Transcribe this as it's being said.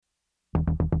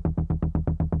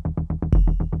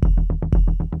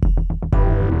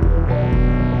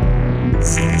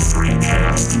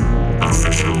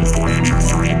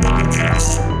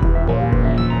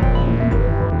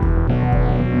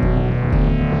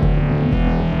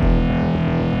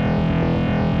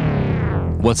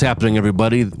What's happening,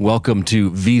 everybody? Welcome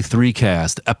to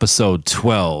V3Cast, episode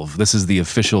 12. This is the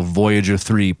official Voyager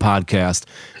 3 podcast,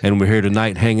 and we're here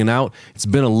tonight hanging out. It's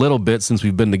been a little bit since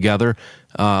we've been together.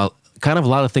 Kind of a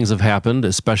lot of things have happened,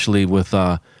 especially with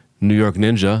New York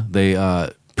Ninja. They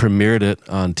premiered it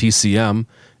on TCM,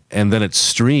 and then it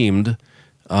streamed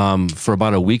for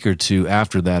about a week or two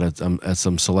after that at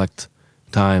some select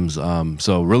times.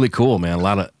 So really cool, man. A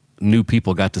lot of new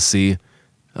people got to see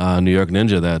New York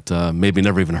Ninja that maybe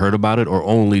never even heard about it or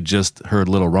only just heard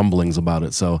little rumblings about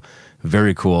it. So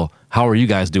very cool. How are you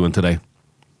guys doing today?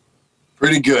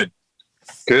 Pretty good.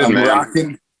 Good, man.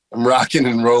 I'm rocking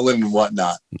and rolling and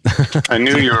whatnot. I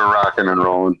knew you were rocking and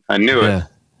rolling. I knew it.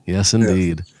 Yes,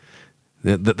 indeed.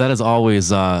 Yeah. That is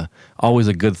always a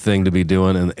good thing to be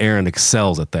doing, and Aaron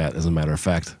excels at that, as a matter of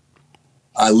fact.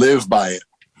 I live by it.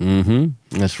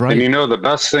 Mm-hmm. That's right. And you know, the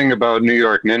best thing about New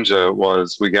York Ninja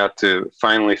was we got to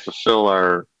finally fulfill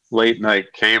our late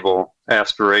night cable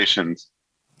aspirations.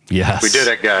 Yes. We did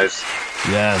it, guys.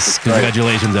 Yes.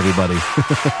 Congratulations, everybody.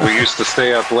 We used to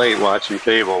stay up late watching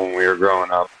cable when we were growing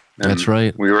up. And that's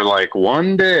right. We were like,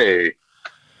 one day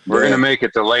we're going to make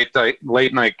it to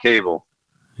late night cable.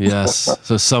 Yes.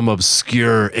 So some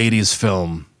obscure 80s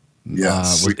film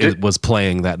was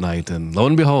playing that night, and lo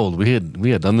and behold, we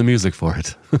had done the music for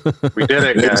it. We did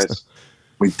it, guys.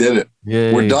 We did it.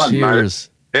 Yay, we're done. Cheers.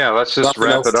 Yeah, let's just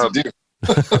wrap it up.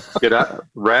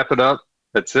 Wrap it up.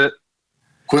 That's it.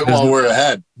 Quit while we're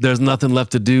ahead. There's nothing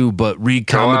left to do but read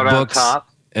comic books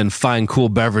and find cool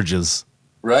beverages.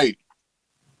 Right.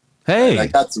 Hey, I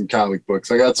got some comic books.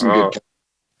 I got some good.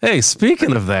 Hey,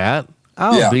 speaking of that,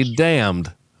 I'll be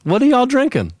damned. What are y'all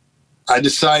drinking? I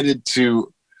decided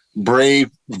to brave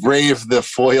the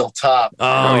foil top.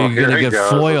 Oh, you're gonna get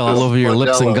foil all over your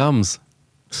lips and gums.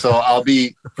 So I'll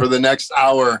be, for the next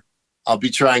hour, I'll be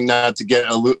trying not to get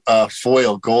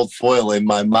a gold foil in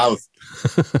my mouth.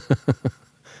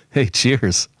 Hey,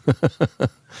 cheers.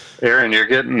 Aaron, you're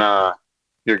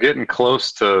getting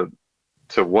close to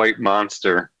white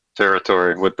monster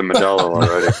territory with the Modelo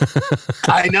already.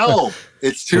 I know.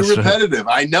 It's too repetitive.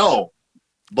 Right. I know.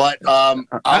 But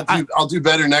I'll do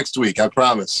better next week. I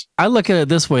promise. I look at it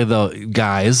this way, though,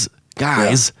 guys.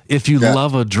 If you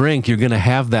love a drink, you're going to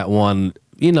have that one,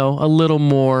 a little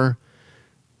more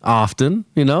often,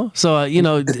 So,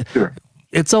 Sure.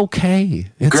 It's okay.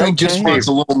 Greg just wants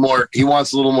a little more. He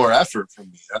wants a little more effort from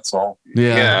me. That's all.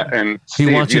 Yeah. And Steve,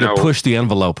 he wants you to push the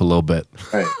envelope a little bit.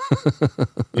 Right.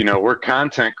 We're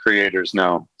content creators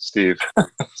now, Steve.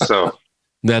 So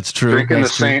that's true. Drinking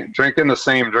the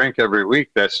same drink every week.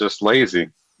 That's just lazy.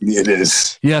 It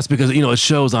is. Yes, because it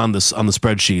shows on the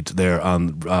spreadsheet there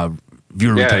on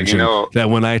viewer retention that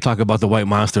when I talk about the White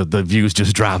Monster, the views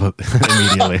just drop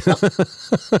immediately.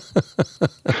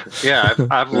 Yeah,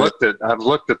 I've looked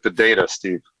at the data,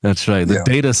 Steve. That's right. The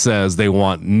data says they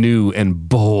want new and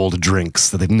bold drinks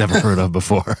that they've never heard of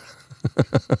before.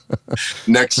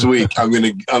 Next week, I'm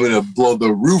gonna blow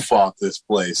the roof off this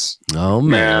place. Oh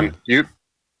man,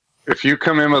 if you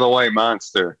come in with a White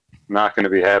Monster, I'm not going to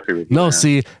be happy with you. No,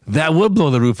 see, that would blow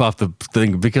the roof off the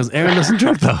thing because Aaron doesn't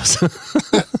drink those.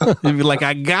 He'd be like,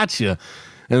 "I got you," and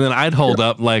then I'd hold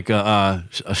up like a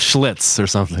Schlitz or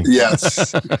something.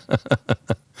 Yes.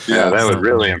 Yeah, that would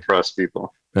really impress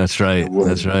people. That's right.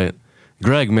 That's right.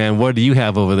 Greg, man, what do you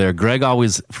have over there? Greg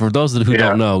always, for those who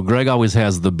don't know, Greg always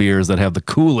has the beers that have the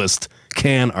coolest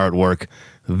can artwork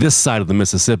this side of the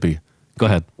Mississippi. Go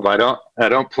ahead. Well, I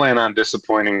don't plan on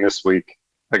disappointing this week.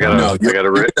 I got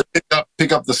to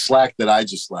pick up the slack that I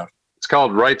just left. It's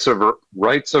called Rights of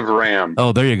Ram.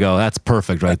 Oh, there you go. That's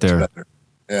perfect right there. Better.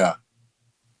 Yeah.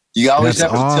 You always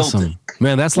have to tilt it.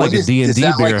 Man, that's like a D&D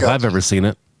beer if I've ever seen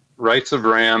it. Rights of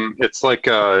Ram. It's like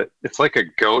a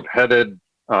goat-headed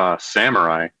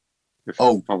samurai.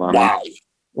 Hold on. Wow.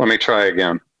 Let me try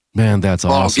again. Man, that's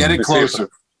awesome. Get it closer.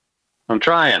 I'm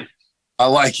trying. I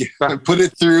like it. Put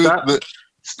it through the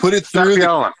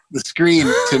screen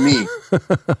to me.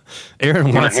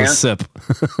 Aaron wants a sip.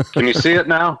 Can you see it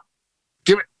now?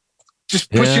 Give it. Just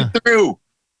push it through.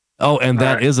 Oh, and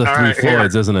that is a Three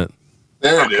Floyds, isn't it?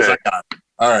 There it is. I got it.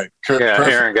 All right. Perfect.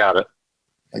 Aaron got it.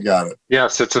 I got it.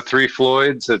 Yes, it's a Three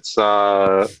Floyds. It's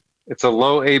a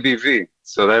low ABV,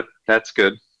 so that's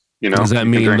good. Does that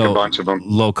mean drink a bunch of them.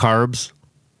 Low carbs?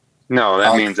 No,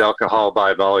 that means alcohol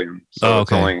by volume. So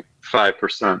it's only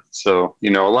 5%. So, a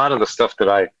lot of the stuff that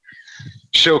I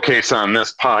showcase on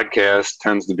this podcast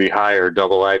tends to be higher,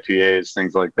 double IPAs,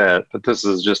 things like that. But this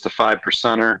is just a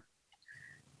 5%er.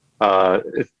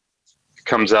 It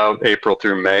comes out April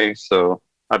through May. So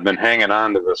I've been hanging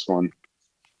on to this one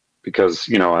because,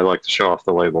 I like to show off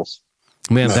the labels.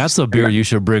 Man, that's a beer you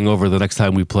should bring over the next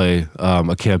time we play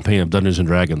a campaign of Dungeons and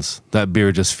Dragons. That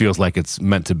beer just feels like it's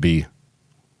meant to be,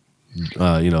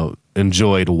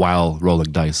 enjoyed while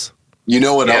rolling dice. You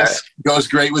know what else goes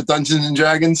great with Dungeons and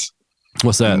Dragons?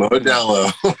 What's that?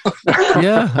 Modelo.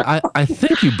 Yeah, I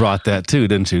think you brought that too,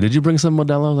 didn't you? Did you bring some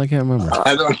Modelo's? I can't remember.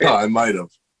 I don't know. I might have.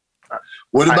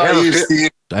 What about you,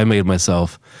 Steve? I made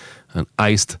myself an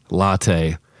iced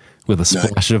latte with a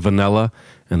splash of vanilla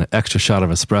and an extra shot of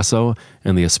espresso.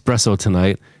 And the espresso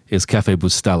tonight is Cafe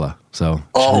Bustelo. So,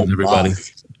 cheers, everybody. My.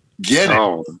 Get it.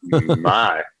 Oh,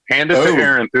 my. Hand it to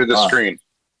Aaron through the screen.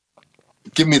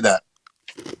 Give me that.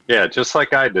 Yeah, just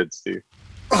like I did, Steve.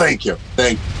 Thank you.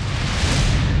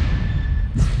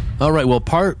 All right. Well,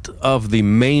 part of the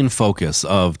main focus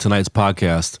of tonight's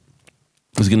podcast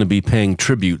is going to be paying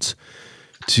tribute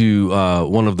to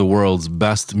one of the world's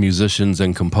best musicians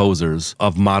and composers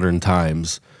of modern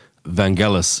times.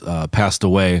 Vangelis passed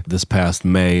away this past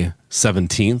May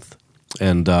 17th.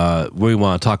 And we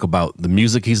want to talk about the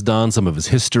music he's done, some of his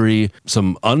history,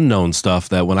 some unknown stuff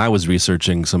that when I was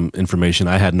researching some information,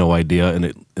 I had no idea, and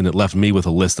it left me with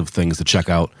a list of things to check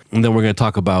out. And then we're going to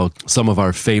talk about some of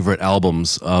our favorite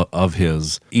albums of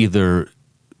his, either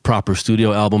proper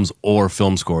studio albums or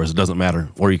film scores. It doesn't matter,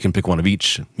 or you can pick one of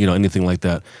each. Anything like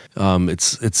that.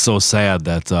 It's so sad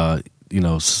that.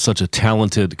 Such a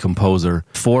talented composer,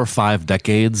 4 or 5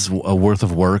 decades worth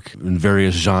of work in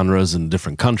various genres in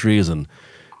different countries and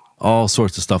all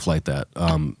sorts of stuff like that.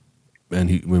 And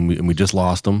we just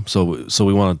lost him. So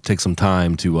we want to take some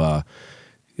time to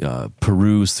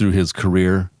peruse through his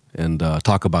career and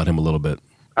talk about him a little bit.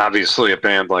 Obviously, a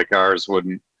band like ours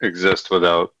wouldn't exist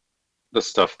without the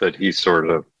stuff that he sort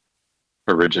of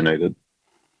originated.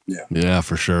 Yeah,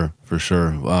 for sure.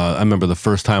 I remember the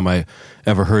first time I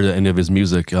ever heard any of his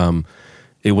music,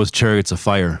 it was Chariots of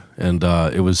Fire, and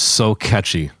it was so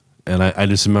catchy. And I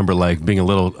just remember like being a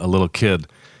little kid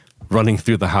running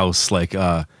through the house, like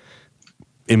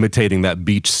imitating that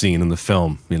beach scene in the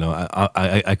film.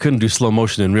 I couldn't do slow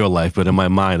motion in real life, but in my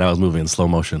mind, I was moving in slow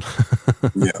motion.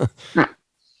 Yeah.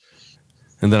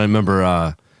 And then I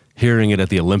remember hearing it at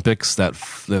the Olympics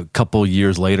a couple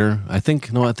years later. I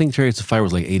think Chariots of Fire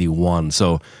was like 81.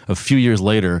 So a few years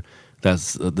later,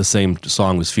 that's the same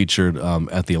song was featured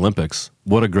at the Olympics.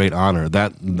 What a great honor.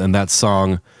 That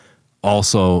song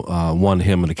also won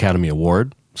him an Academy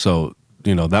Award. So,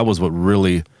 that was what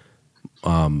really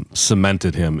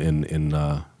cemented him in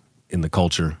the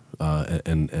culture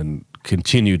and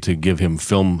continued to give him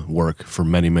film work for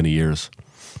many, many years.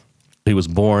 He was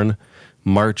born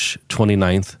March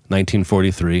 29th,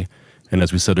 1943. And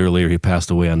as we said earlier, he passed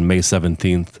away on May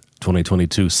 17th,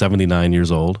 2022, 79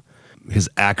 years old. His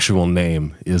actual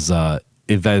name is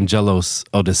Evangelos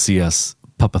Odysseus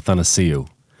Papathanasiou,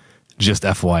 just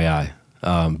FYI.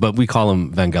 But we call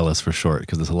him Vangelis for short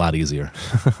because it's a lot easier.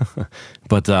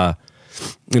 But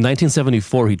in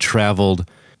 1974, he traveled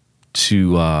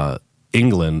to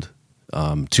England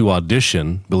to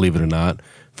audition, believe it or not,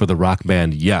 for the rock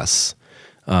band Yes.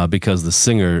 Because the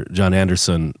singer, John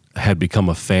Anderson, had become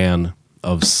a fan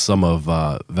of some of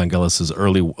Vangelis'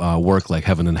 early work, like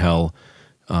Heaven and Hell,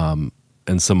 and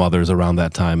some others around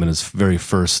that time, in his very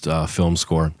first film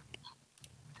score,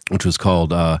 which was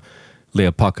called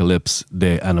L'Apocalypse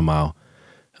des Animaux.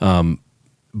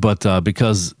 But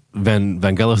because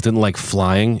Vangelis didn't like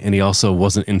flying, and he also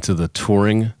wasn't into the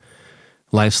touring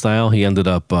lifestyle, he ended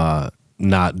up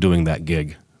not doing that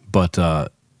gig. But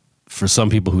for some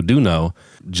people who do know,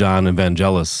 John and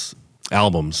Vangelis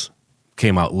albums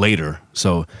came out later,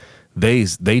 so they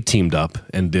teamed up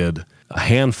and did a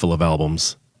handful of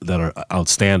albums that are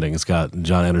outstanding. It's got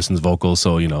John Anderson's vocals,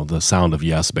 so the sound of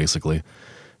Yes, basically,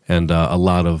 and a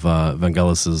lot of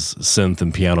Vangelis's synth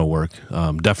and piano work.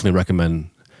 Definitely recommend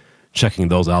checking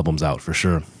those albums out for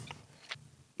sure.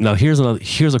 Now here's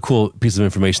a cool piece of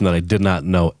information that I did not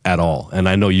know at all, and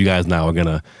I know you guys now are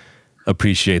gonna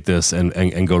appreciate this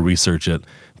and go research it.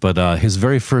 But his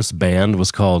very first band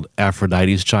was called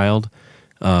Aphrodite's Child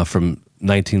from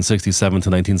 1967 to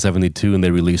 1972, and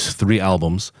they released 3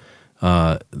 albums: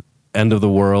 End of the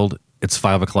World, It's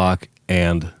 5 O'Clock,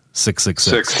 and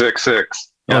 666.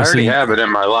 666. Yeah, I already have it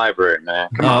in my library, man.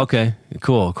 Come on. Okay,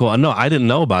 cool. No, I didn't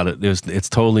know about it. It's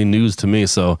totally news to me,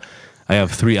 so I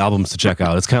have 3 albums to check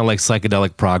out. It's kind of like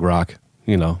psychedelic prog rock,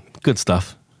 good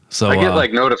stuff. So I get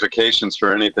like notifications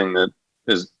for anything that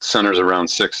centers around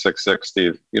 666,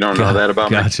 Steve. You don't know that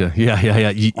about me? Gotcha. Yeah.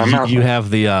 You have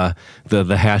the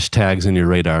hashtags in your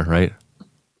radar, right?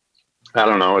 I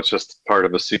don't know. It's just part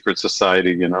of a secret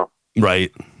society,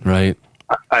 Right. I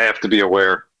have to be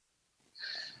aware.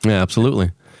 Yeah,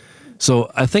 absolutely.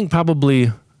 So I think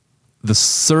probably the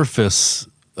surface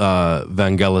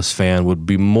Vangelis fan would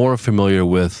be more familiar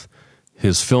with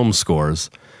his film scores,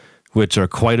 which are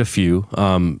quite a few.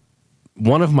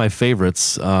 One of my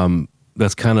favorites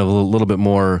that's kind of a little bit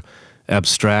more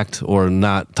abstract or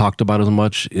not talked about as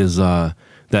much is that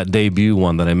debut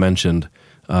one that I mentioned,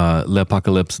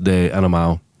 L'Apocalypse des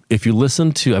Animaux. If you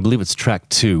listen to, I believe it's track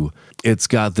 2, it's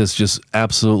got this just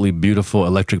absolutely beautiful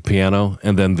electric piano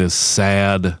and then this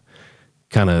sad,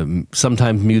 kind of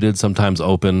sometimes muted, sometimes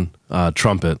open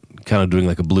trumpet, kind of doing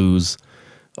like a blues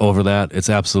over that. It's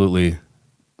absolutely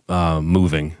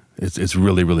moving. It's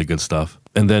really, really good stuff.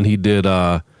 And then he did,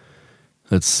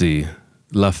 let's see,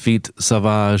 La Fête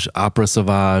Sauvage, Opera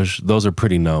Sauvage. Those are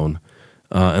pretty known.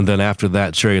 And then after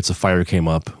that, Chariots of Fire came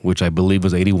up, which I believe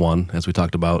was 81, as we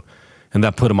talked about. And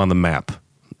that put him on the map,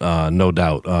 no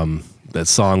doubt. That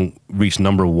song reached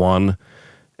number 1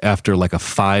 after like a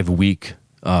 5-week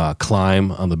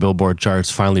climb on the Billboard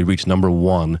charts, finally reached number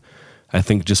 1, I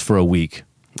think just for a week,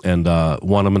 and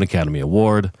won him an Academy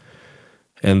Award.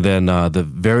 And then the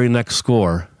very next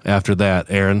score after that,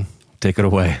 Aaron, take it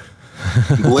away.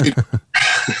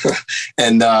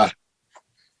 And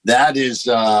that is,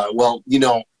 well, you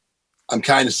know, I'm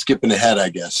kind of skipping ahead, I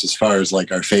guess, as far as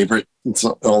like our favorite and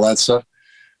all that stuff.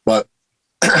 But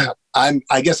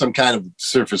I guess I'm kind of a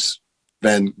surface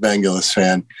Vangelis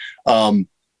fan.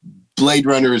 Blade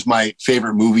Runner is my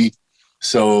favorite movie.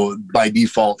 So by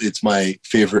default, it's my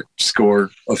favorite score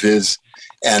of his.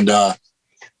 And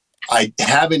I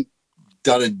haven't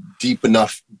done a deep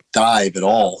enough dive at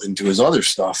all into his other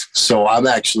stuff. So I'm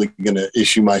actually going to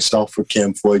issue myself a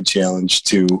Cam Floyd challenge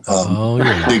to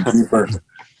dig deeper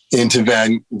into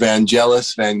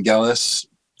Vangelis,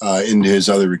 into his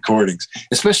other recordings,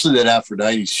 especially that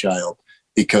Aphrodite's Child,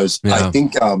 because I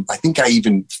think I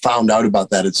even found out about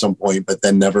that at some point, but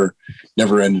then never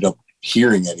ended up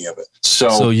hearing any of it.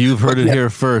 So you've heard it here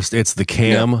first. It's the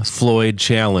Cam Floyd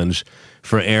challenge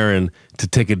for Aaron to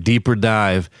take a deeper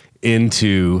dive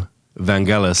into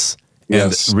Vangelis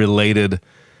and related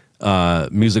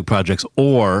music projects,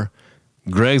 or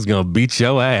Greg's gonna beat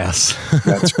your ass.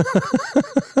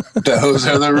 Those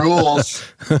are the rules.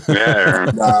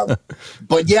 Yeah.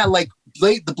 But yeah, like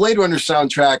the Blade Runner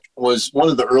soundtrack was one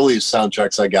of the earliest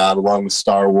soundtracks I got, along with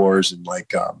Star Wars and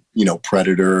like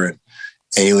Predator and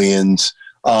Aliens.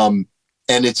 And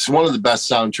it's one of the best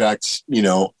soundtracks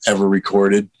ever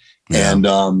recorded. Yeah. And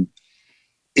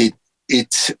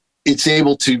it's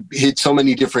able to hit so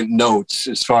many different notes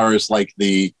as far as like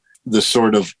the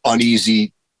sort of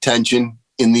uneasy tension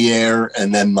in the air,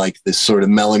 and then like this sort of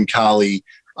melancholy,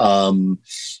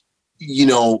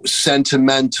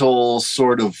 sentimental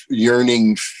sort of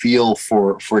yearning feel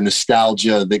for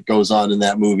nostalgia that goes on in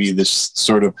that movie. This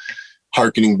sort of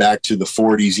hearkening back to the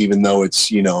 40s, even though it's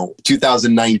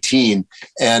 2019,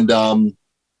 and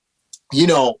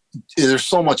there's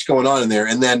so much going on in there.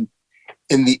 And then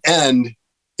in the end,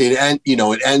 it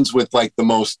ends with like the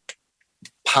most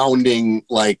pounding,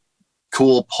 like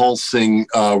cool pulsing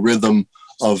rhythm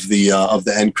of the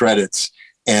end credits,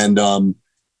 and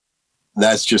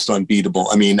that's just unbeatable.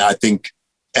 I mean, I think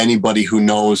anybody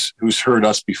who's heard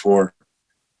us before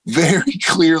very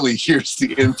clearly hears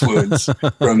the influence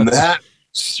from that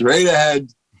straight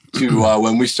ahead to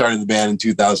when we started the band in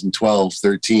 2012,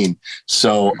 13.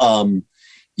 So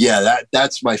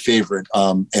that's my favorite,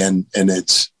 and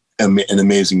it's an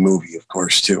amazing movie, of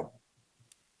course, too.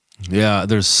 Yeah,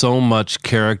 there's so much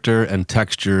character and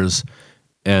textures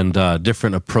and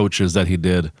different approaches that he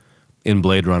did in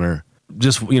Blade Runner.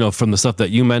 Just, from the stuff that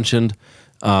you mentioned,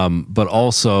 but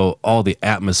also all the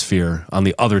atmosphere on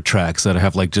the other tracks that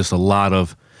have like just a lot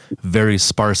of very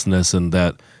sparseness, and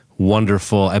that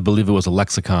wonderful, I believe it was a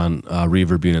Lexicon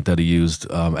reverb unit that he used.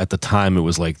 At the time, it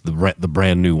was like the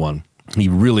brand new one. He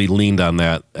really leaned on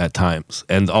that at times.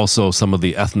 And also some of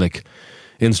the ethnic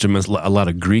instruments, a lot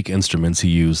of Greek instruments he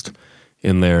used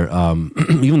in there.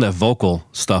 Even that vocal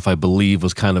stuff, I believe,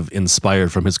 was kind of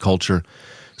inspired from his culture.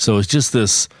 So it's just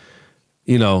this,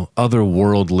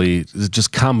 otherworldly,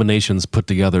 just combinations put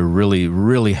together, really,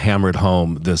 really hammered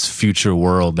home this future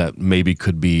world that maybe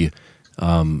could be,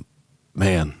 it's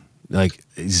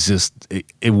just,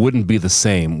 it wouldn't be the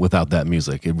same without that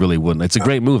music. It really wouldn't. It's a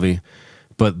great movie,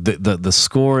 but the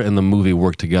score and the movie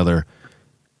work together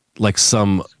like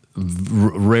some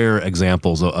rare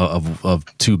examples of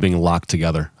two being locked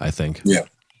together, I think. Yeah.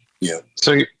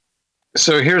 So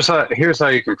here's how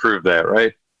you can prove that,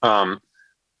 right?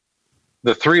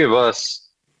 The three of us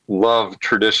love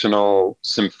traditional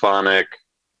symphonic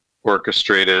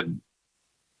orchestrated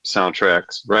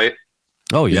soundtracks, right?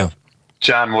 Oh yeah.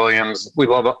 John Williams, we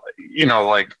love,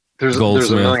 there's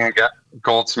a million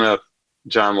Goldsmith,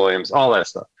 John Williams, all that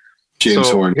stuff. James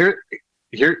Horn.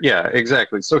 Here, yeah,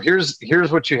 exactly. So here's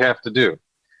what you have to do,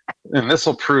 and this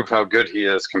will prove how good he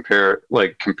is compared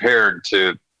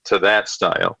to that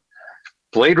style.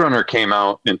 Blade Runner came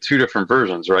out in two different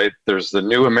versions, right? There's the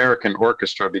New American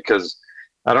Orchestra, because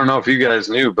I don't know if you guys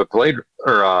knew, but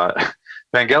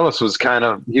Vangelis was kind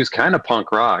of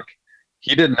punk rock.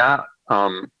 He did not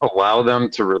allow them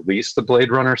to release the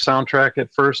Blade Runner soundtrack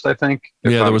at first, I think.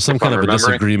 Yeah, there was some kind of a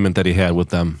disagreement that he had with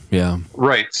them. Yeah.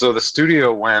 Right. So the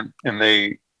studio went and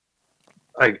I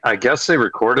guess they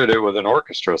recorded it with an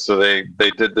orchestra. So they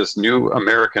did this New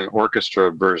American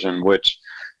Orchestra version, which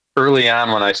early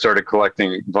on when I started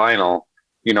collecting vinyl,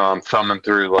 I'm thumbing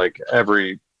through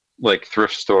every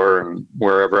thrift store and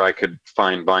wherever I could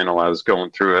find vinyl, I was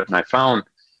going through it. And I found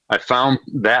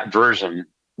that version,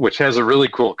 which has a really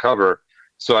cool cover.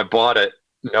 So I bought it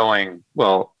knowing,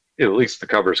 well, at least the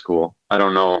cover's cool. I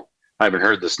don't know. I haven't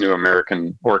heard this New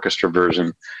American Orchestra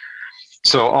version.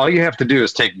 So all you have to do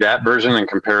is take that version and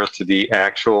compare it to the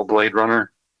actual Blade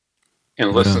Runner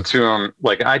and listen to them.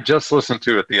 I just listened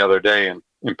to it the other day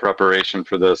in preparation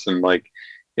for this. And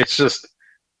it's just,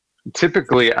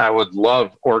 typically I would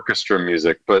love orchestra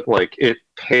music, but it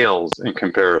pales in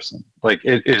comparison.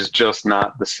 It is just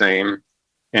not the same.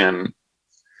 And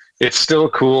it's still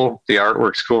cool. The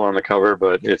artwork's cool on the cover,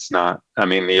 but it's not. I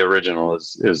mean, the original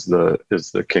is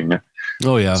the king.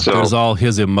 Oh yeah. So there's all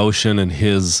his emotion and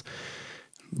his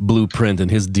blueprint and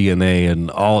his DNA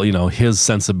and all, his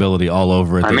sensibility all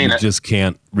over it. You just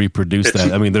can't reproduce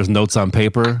that. I mean, there's notes on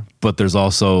paper, but there's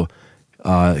also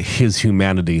his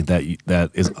humanity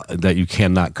that you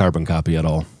cannot carbon copy at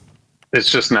all.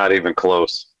 It's just not even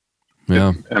close.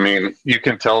 Yeah. I mean, you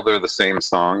can tell they're the same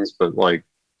songs, but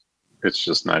it's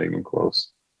just not even close.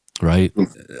 Right.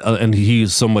 And he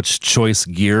used so much choice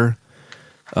gear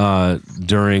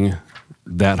during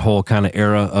that whole kind of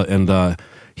era. And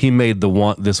he made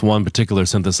this one particular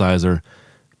synthesizer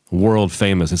world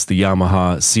famous. It's the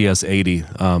Yamaha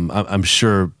CS80. I'm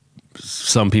sure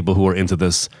some people who are into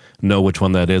this know which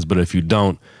one that is, but if you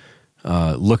don't,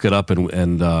 look it up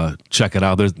and check it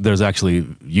out. There's actually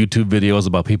YouTube videos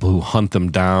about people who hunt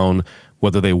them down,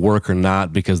 whether they work or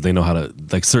not, because they know how to,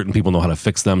 certain people know how to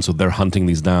fix them. So they're hunting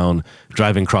these down,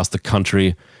 driving across the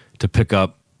country to pick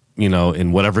up,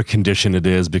 in whatever condition it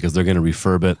is, because they're going to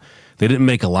refurb it. They didn't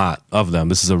make a lot of them.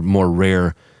 This is a more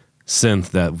rare synth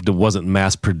that wasn't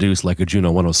mass produced like a Juno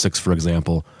 106, for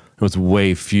example. There was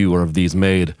way fewer of these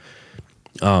made.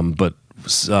 But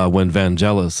when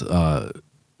Vangelis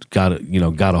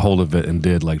got a hold of it and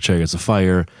did Chariots of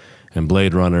Fire and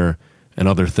Blade Runner and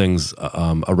other things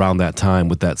around that time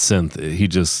with that synth, he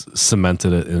just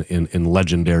cemented it in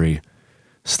legendary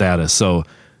status. So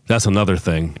that's another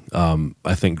thing,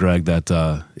 I think, Greg,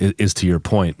 that is to your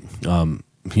point.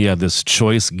 He had this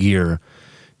choice gear,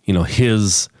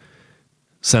 his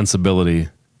sensibility,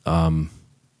 and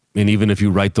even if you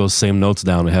write those same notes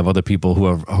down and have other people who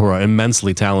are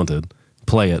immensely talented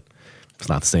play it, it's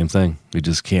not the same thing. You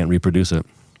just can't reproduce it.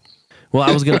 Well,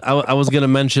 I was gonna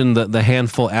mention the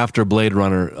handful after Blade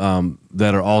Runner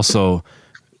that are also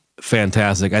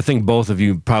fantastic. I think both of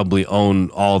you probably own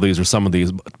all of these or some of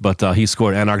these, but he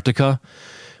scored Antarctica,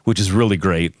 which is really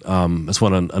great. That's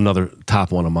another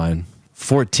top one of mine.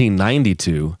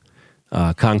 1492,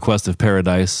 Conquest of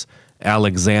Paradise,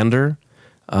 Alexander,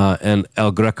 and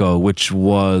El Greco, which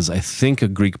was, I think, a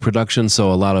Greek production,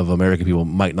 so a lot of American people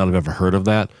might not have ever heard of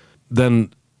that.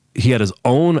 Then he had his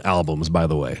own albums, by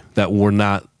the way, that were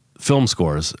not film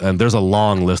scores, and there's a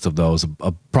long list of those,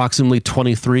 approximately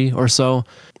 23 or so.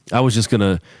 I was just going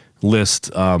to list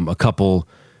a couple,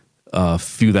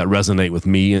 few that resonate with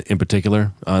me in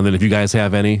particular, and then if you guys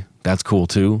have any, that's cool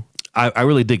too. I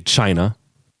really dig China,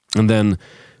 and then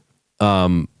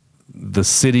The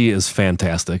City is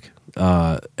fantastic,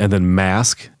 and then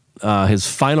Mask. His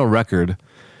final record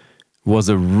was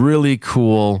a really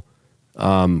cool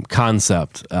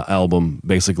concept album,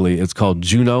 basically. It's called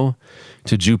Juno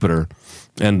to Jupiter,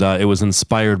 and it was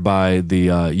inspired by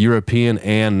the European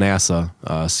and NASA,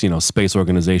 space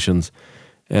organizations.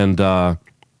 And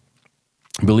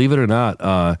believe it or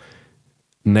not,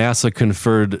 NASA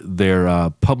conferred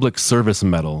their Public Service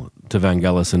Medal to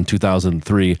Vangelis in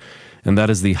 2003, and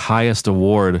that is the highest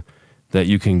award that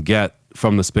you can get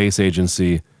from the space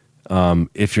agency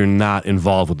if you're not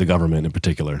involved with the government in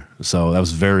particular. So that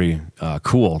was very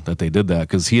cool that they did that,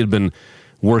 because he had been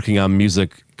working on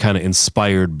music kind of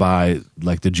inspired by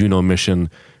the Juno mission,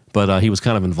 but he was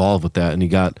kind of involved with that, and he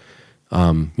got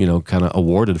kind of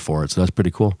awarded for it. So that's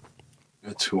pretty cool.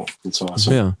 That's cool. That's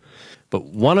awesome. Yeah. But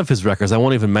one of his records, I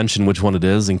won't even mention which one it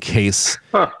is in case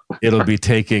it'll be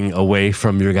taking away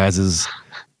from your guys'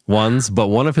 ones, but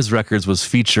one of his records was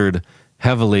featured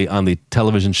heavily on the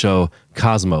television show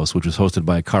Cosmos, which was hosted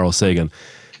by Carl Sagan.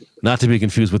 Not to be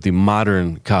confused with the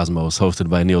modern Cosmos hosted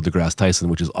by Neil deGrasse Tyson,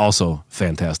 which is also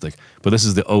fantastic. But this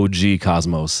is the OG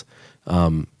Cosmos.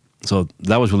 So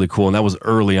that was really cool, and that was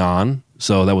early on.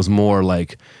 So that was more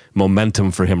like momentum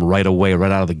for him right away,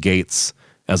 right out of the gates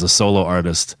as a solo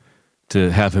artist, to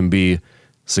have him be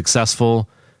successful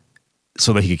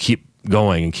so that he could keep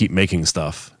going and keep making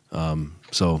stuff.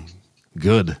 So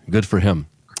good for him.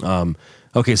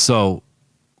 Okay, so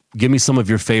give me some of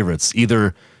your favorites,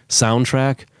 either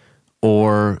soundtrack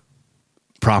or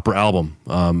proper album,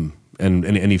 and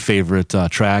any favorite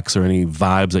tracks or any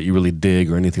vibes that you really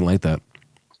dig or anything like that.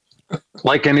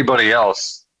 Like anybody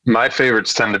else, my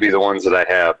favorites tend to be the ones that I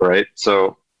have, right?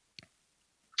 So,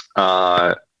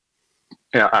 yeah,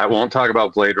 I won't talk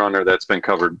about Blade Runner. That's been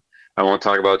covered. I won't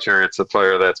talk about Chariots of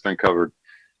Fire. That's been covered.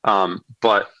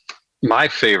 But my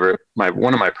favorite,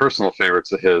 one of my personal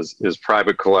favorites of his is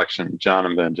Private Collection, John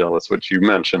and Vangelis, which you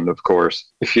mentioned, of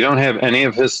course. If you don't have any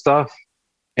of his stuff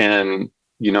and,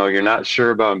 you know, you're not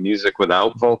sure about music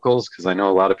without vocals, because I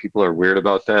know a lot of people are weird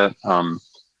about that.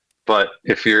 But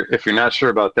if you're not sure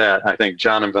about that, I think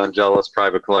John and Vangelis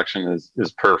Private Collection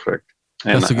is perfect.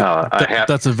 And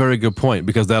that's a very good point,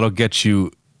 because that'll get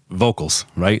you vocals,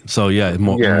 right? So yeah,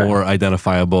 more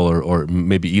identifiable or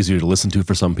maybe easier to listen to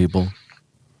for some people.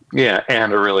 Yeah,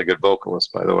 and a really good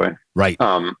vocalist, by the way. Right.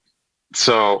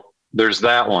 So there's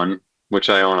that one, which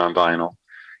I own on vinyl.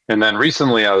 And then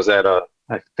recently I was at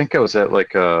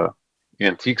like a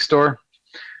antique store,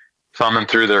 thumbing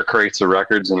through their crates of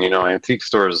records. And, you know, antique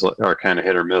stores are kind of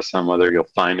hit or miss on whether you'll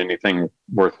find anything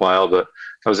worthwhile. But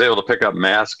I was able to pick up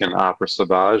Mask and Opera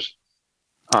Sauvage,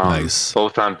 nice.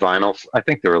 Both on vinyl. I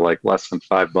think they were like less than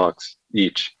 $5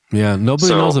 each. Yeah,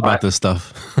 nobody knows about this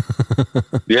stuff.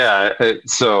 Yeah,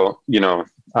 so, you know,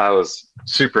 I was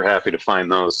super happy to find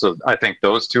those. So I think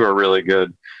those two are really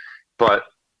good. But,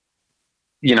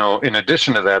 you know, in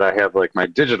addition to that, I have like my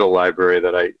digital library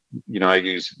that I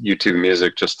use YouTube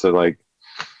Music just to, like,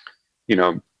 you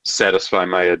know, satisfy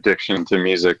my addiction to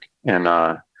music. And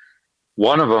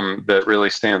one of them that really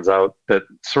stands out that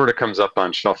sort of comes up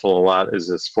on shuffle a lot is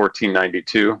this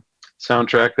 1492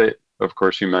 soundtrack that, of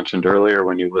course, you mentioned earlier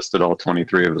when you listed all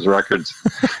 23 of his records.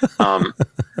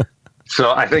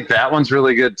 So I think that one's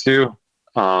really good too.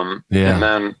 And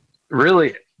then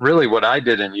really what I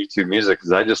did in YouTube Music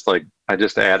is I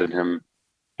just added him,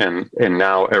 and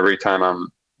now every time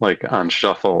I'm like on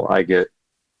shuffle, I get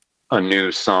a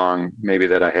new song maybe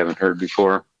that I haven't heard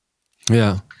before.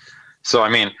 Yeah. So I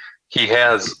mean, he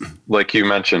has, like you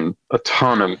mentioned, a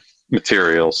ton of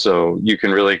material, so you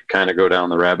can really kind of go down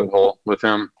the rabbit hole with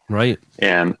him. Right.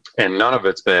 And none of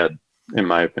it's bad, in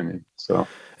my opinion. So,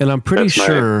 and I'm pretty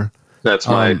sure that's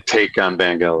my take on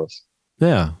Vangelis.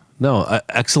 Yeah. No,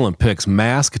 excellent picks.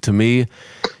 Mask to me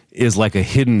is like a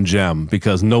hidden gem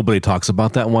because nobody talks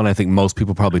about that one. I think most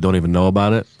people probably don't even know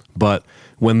about it. But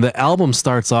when the album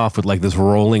starts off with like this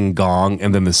rolling gong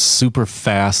and then this super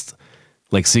fast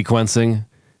like sequencing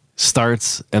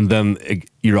starts, and then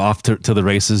you're off to the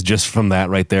races just from that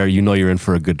right there, you know you're in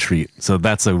for a good treat. So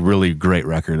that's a really great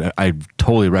record. I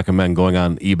totally recommend going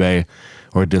on eBay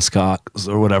or Discogs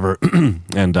or whatever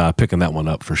and picking that one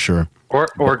up for sure.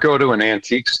 Or go to an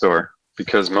antique store,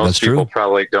 because most people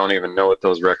probably don't even know what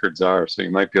those records are. So you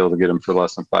might be able to get them for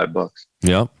less than $5.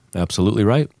 Yeah, absolutely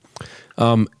right.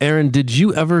 Aaron, did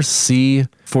you ever see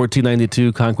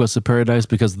 1492 Conquest of Paradise?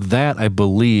 Because that, I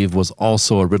believe, was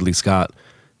also a Ridley Scott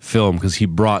film, because he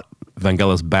brought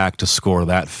Vangelis back to score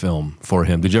that film for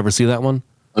him. Did you ever see that one?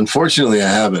 Unfortunately, I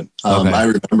haven't. Okay. I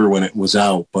remember when it was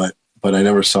out, but I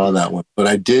never saw that one. But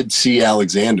I did see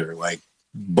Alexander, like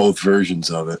both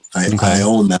versions of it. I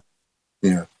own that.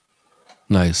 Yeah.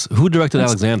 Nice. Who directed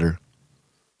Alexander?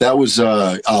 That was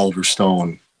Oliver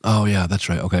Stone. Oh, yeah, that's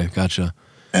right. Okay, gotcha.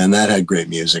 And that had great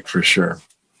music for sure.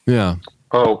 Yeah.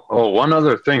 Oh, one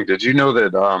other thing. Did you know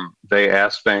that they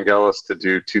asked Vangelis to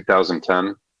do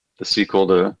 2010, the sequel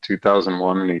to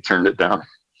 2001, and he turned it down?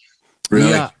 Really?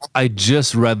 Yeah, I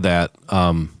just read that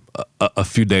a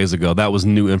few days ago. That was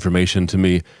new information to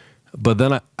me. But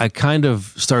then I kind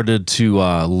of started to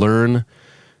learn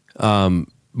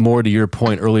more to your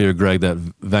point earlier, Greg, that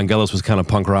Vangelis was kind of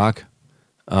punk rock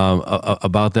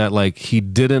about that. Like, he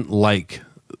didn't like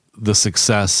the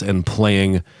success and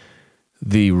playing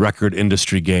the record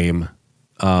industry game.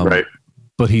 Right.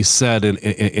 But he said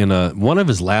in one of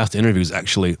his last interviews,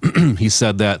 actually, he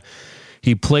said that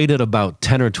he played it about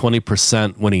 10 or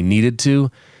 20% when he needed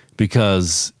to,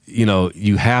 because, you know,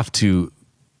 you have to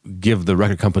give the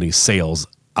record company sales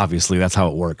obviously that's how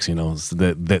it works, so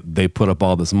that they put up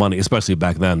all this money, especially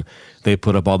back then. They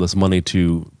put up all this money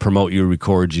to promote you,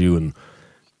 record you, and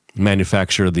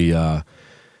manufacture the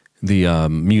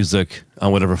music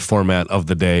on whatever format of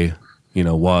the day,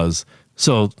 was.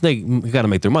 So they got to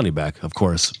make their money back, of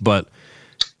course. But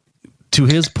to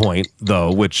his point,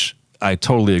 though, which I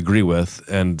totally agree with,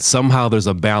 and somehow there's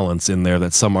a balance in there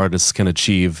that some artists can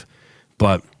achieve,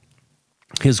 but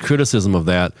his criticism of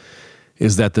that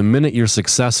is that the minute you're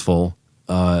successful,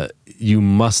 you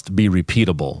must be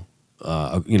repeatable,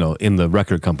 in the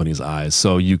record company's eyes.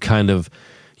 So you kind of,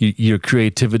 your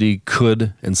creativity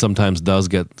could and sometimes does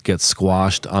get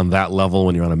squashed on that level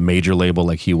when you're on a major label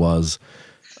like he was.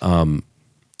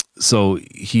 So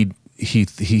he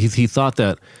thought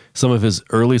that some of his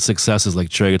early successes like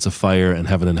Chariots of Fire and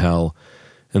Heaven and Hell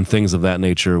and things of that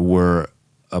nature were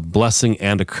a blessing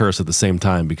and a curse at the same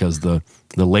time, because the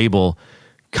label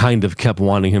kind of kept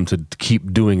wanting him to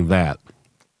keep doing that.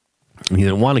 And he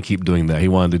didn't want to keep doing that. He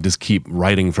wanted to just keep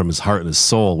writing from his heart and his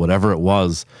soul, whatever it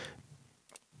was.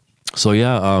 So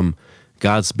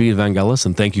Godspeed, Vangelis,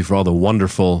 and thank you for all the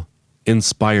wonderful,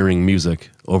 inspiring music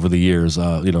over the years,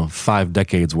 5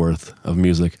 decades worth of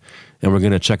music. And we're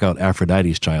going to check out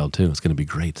Aphrodite's Child too. It's going to be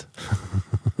great.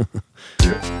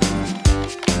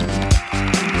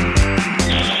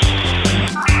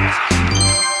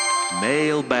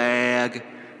 Mailbag.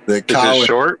 Is it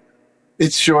short?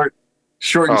 It's short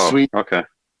and sweet. Okay.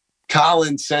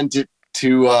 Colin sent it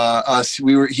to us.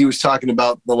 He was talking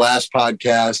about the last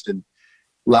podcast and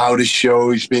loudest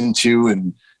show he's been to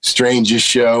and strangest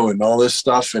show and all this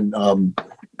stuff. And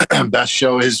best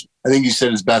show, I think he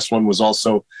said his best one was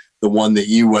also the one that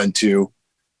you went to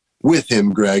with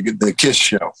him, Greg, the Kiss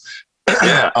show.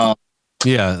 Yeah.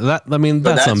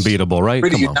 That's unbeatable, right?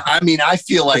 Come on. I mean, I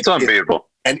feel like it's unbeatable.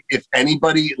 And if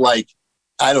anybody,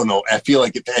 I don't know, I feel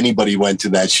like if anybody went to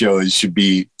that show, it should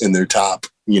be in their top,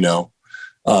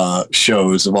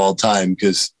 shows of all time,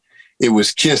 because it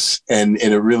was Kiss and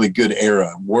in a really good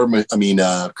era.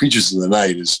 Creatures of the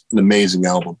Night is an amazing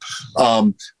album.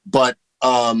 But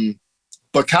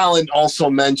Colin also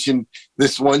mentioned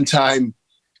this one time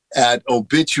at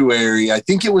Obituary. I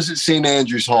think it was at St.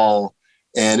 Andrews Hall,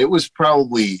 and it was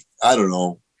probably, I don't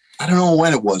know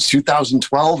when it was,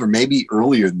 2012 or maybe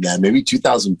earlier than that, maybe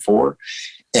 2004.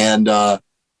 And there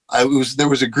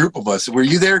was a group of us. Were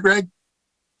you there, Greg?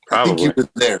 Probably. I think you were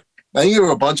there. I think there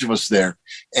were a bunch of us there.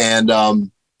 And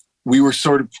we were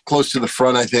sort of close to the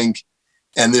front, I think.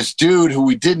 And this dude who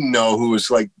we didn't know, who was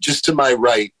just to my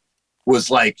right,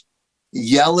 was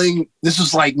yelling. This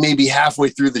was maybe halfway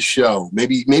through the show,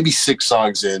 maybe 6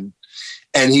 songs in.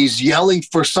 And he's yelling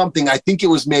for something. I think it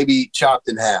was maybe Chopped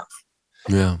in Half.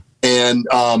 Yeah. And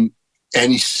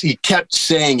he kept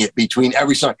saying it between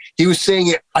every song. He was saying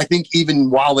it, I think, even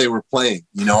while they were playing.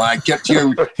 I kept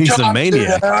hearing, he's a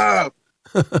maniac.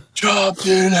 Chopped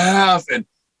in half. And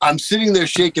I'm sitting there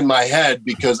shaking my head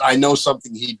because I know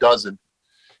something he doesn't.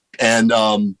 And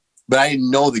but I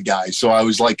didn't know the guy, so I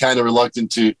was kind of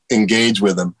reluctant to engage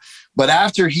with him. But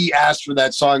after he asked for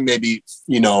that song, maybe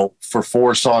for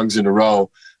 4 songs in a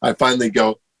row, I finally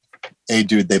go, "Hey,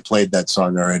 dude, they played that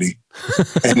song already."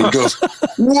 And he goes,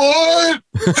 "What?"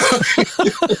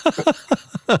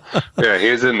 Yeah,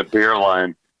 he's in the beer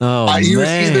line. Oh, he was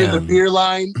man. either in the beer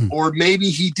line or maybe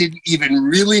he didn't even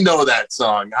really know that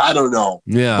song. I don't know.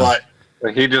 Yeah.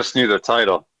 But he just knew the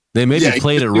title. They maybe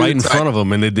played it right in front of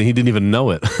him, and he didn't even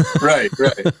know it. Right.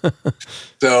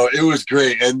 So it was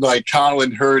great, and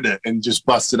Colin heard it and just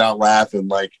busted out laughing,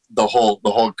 the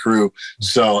whole crew.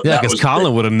 So yeah, because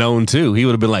Colin would have known too. He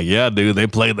would have been like, "Yeah, dude, they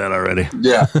played that already."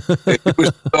 Yeah,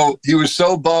 he was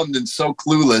so bummed and so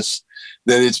clueless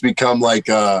that it's become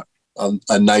a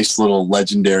nice little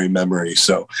legendary memory.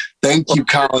 So thank you,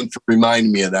 Colin, for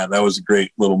reminding me of that. That was a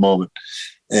great little moment.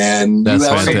 And that's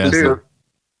fantastic.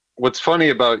 What's funny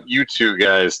about you two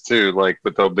guys too,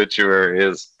 with the Obituary,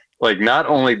 is not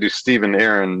only do Steve and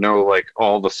Aaron know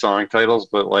all the song titles,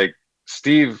 but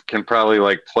Steve can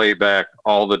probably play back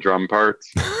all the drum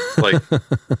parts,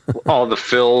 all the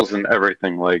fills and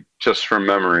everything, just from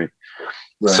memory.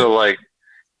 Right. So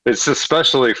it's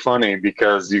especially funny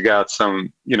because you got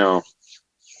some,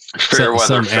 fair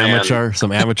weather fan.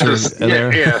 Some amateur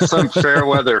there. Yeah, some fair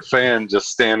weather fan just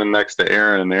standing next to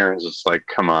Aaron, and Aaron's just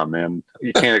come on, man,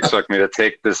 you can't expect me to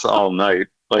take this all night.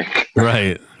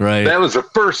 Right. That was the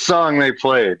first song they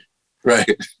played.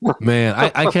 Right. Man,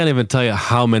 I can't even tell you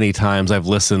how many times I've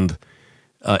listened,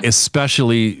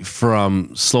 especially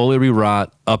from Slowly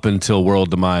Rerot up until World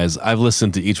Demise. I've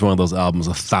listened to each one of those albums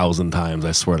 1,000 times.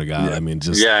 I swear to God. Yeah.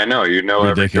 I know. Ridiculous.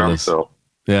 Every drum fill.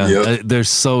 Yeah, They're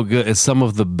so good. It's some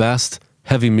of the best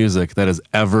heavy music that has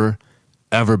ever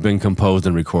been composed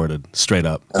and recorded. Straight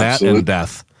up. Absolutely. That and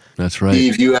Death. That's right.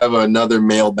 Steve, you have another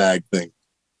mailbag thing.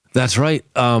 That's right.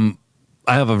 I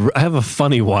have a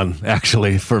funny one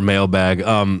actually for mailbag.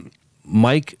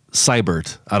 Mike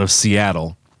Seibert out of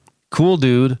Seattle. Cool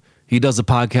dude. He does a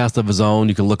podcast of his own.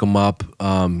 You can look him up.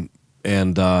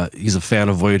 And he's a fan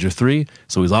of Voyager 3,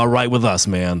 so he's all right with us,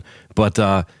 man. But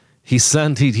he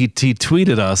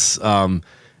tweeted us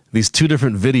these two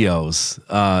different videos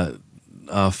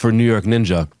for New York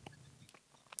Ninja.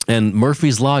 And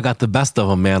Murphy's Law got the best of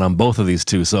him, man, on both of these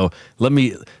two. So let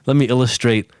me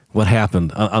illustrate what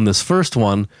happened on this first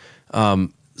one.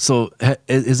 So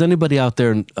is anybody out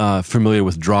there familiar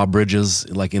with drawbridges,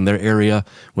 like in their area?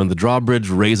 When the drawbridge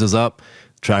raises up,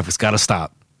 traffic's got to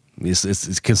stop.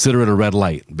 It's consider it a red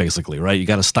light, basically, right? You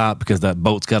got to stop because that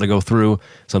boat's got to go through.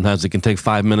 Sometimes it can take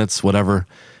 5 minutes, whatever.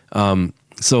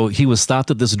 So he was stopped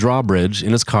at this drawbridge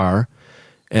in his car,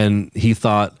 and he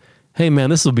thought, hey, man,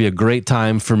 this will be a great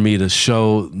time for me to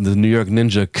show the New York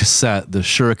Ninja cassette, the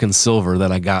Shuriken Silver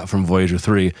that I got from Voyager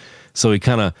 3. So he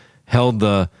kind of held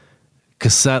the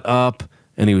cassette up,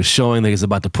 and he was showing that he's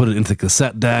about to put it into the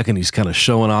cassette deck, and he's kind of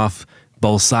showing off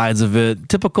both sides of it.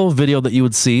 Typical video that you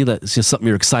would see, that's just something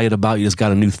you're excited about. You just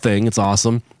got a new thing. It's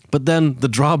awesome. But then the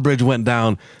drawbridge went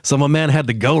down, so my man had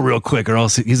to go real quick or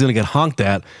else he's going to get honked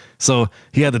at. So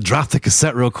he had to drop the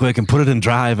cassette real quick and put it in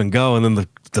drive and go, and then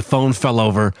the phone fell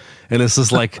over. And it's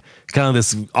just like kind of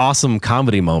this awesome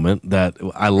comedy moment that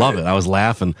I love it. I was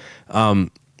laughing.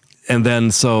 And then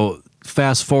so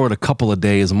fast forward a couple of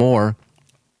days more,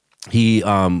 he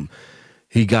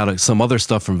got some other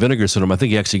stuff from Vinegar Syndrome. I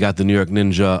think he actually got the New York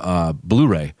Ninja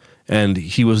Blu-ray, and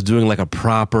he was doing like a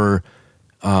proper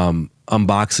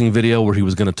unboxing video where he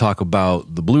was going to talk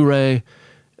about the Blu-ray,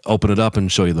 open it up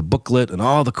and show you the booklet and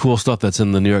all the cool stuff that's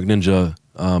in the New York Ninja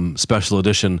special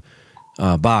edition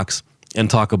box, and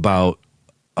talk about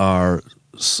our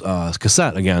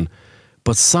cassette again.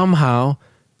 But somehow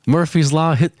Murphy's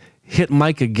Law hit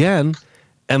Mike again,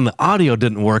 and the audio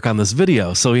didn't work on this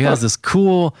video. So he has this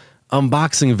cool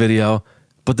unboxing video,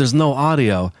 but there's no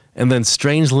audio. And then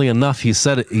strangely enough, he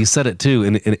said it too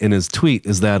in his tweet,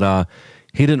 is that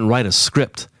he didn't write a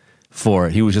script for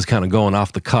it. He was just kind of going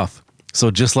off the cuff.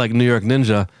 So just like New York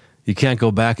Ninja, you can't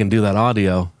go back and do that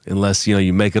audio unless,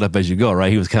 you make it up as you go,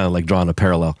 right? He was kind of like drawing a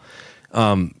parallel.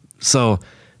 So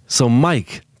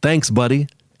Mike, thanks, buddy.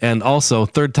 And also,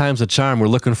 third time's a charm. We're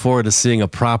looking forward to seeing a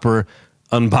proper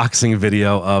unboxing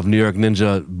video of New York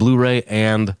Ninja Blu-ray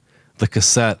and the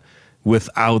cassette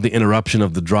without the interruption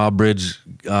of the drawbridge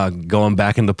going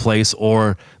back into place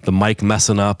or the mic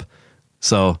messing up.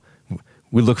 So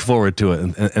we look forward to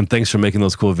it, and thanks for making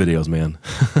those cool videos, man.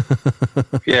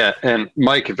 Yeah, and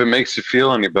Mike, if it makes you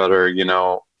feel any better,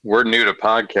 we're new to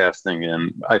podcasting,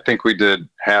 and I think we did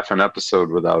half an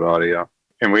episode without audio,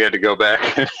 and we had to go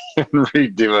back and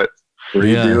redo it.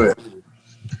 Redo it.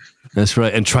 That's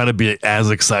right, and try to be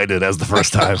as excited as the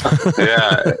first time.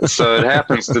 Yeah, so it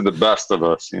happens to the best of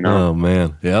us, Oh,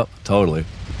 man. Yep, totally.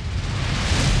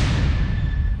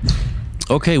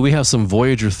 Okay, we have some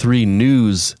Voyager 3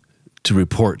 news to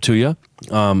report to you.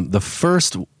 The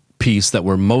first piece that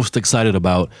we're most excited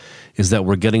about is that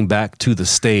we're getting back to the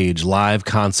stage, live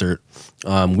concert.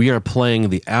 We are playing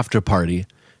the after party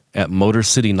at Motor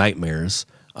City Nightmares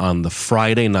on the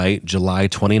Friday night, July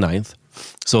 29th.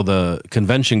 So the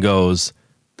convention goes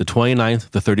the 29th,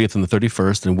 the 30th, and the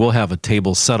 31st, and we'll have a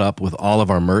table set up with all of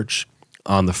our merch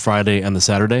on the Friday and the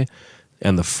Saturday.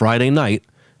 And the Friday night,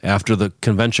 after the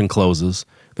convention closes,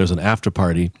 there's an after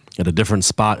party at a different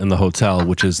spot in the hotel,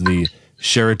 which is the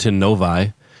Sheraton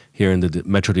Novi here in the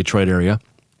Metro Detroit area.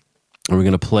 And we're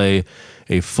going to play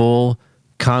a full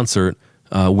concert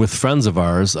with friends of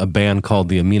ours. A band called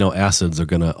the Amino Acids are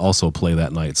going to also play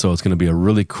that night. So it's going to be a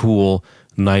really cool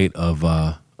night of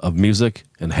music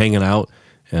and hanging out,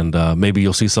 and maybe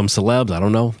you'll see some celebs. I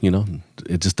don't know.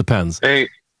 It just depends. Hey,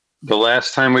 the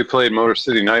last time we played Motor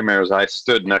City Nightmares, I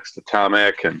stood next to Tom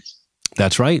Atkins.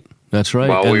 That's right.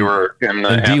 While we were in the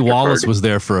and Dee Wallace party. was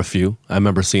there for a few. I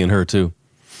remember seeing her too.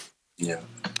 Yeah.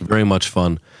 Very much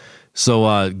fun.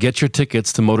 So get your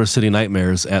tickets to Motor City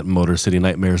Nightmares at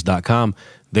motorcitynightmares.com.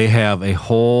 They have a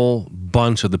whole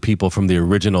bunch of the people from the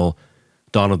original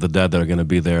Dawn of the Dead that are going to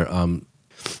be there. Ken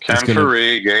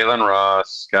Faree, Galen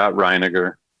Ross, Scott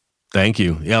Reiniger. Thank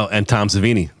you. Yeah, and Tom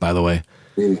Savini, by the way.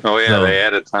 Oh, yeah, they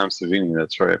added Tom Savini.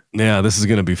 That's right. Yeah, this is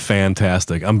going to be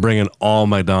fantastic. I'm bringing all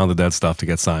my Dawn of the Dead stuff to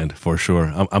get signed, for sure.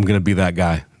 I'm going to be that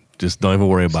guy. Just don't even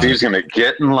worry about it. Steve's going to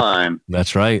get in line.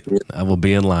 That's right. I will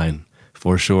be in line,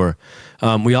 for sure.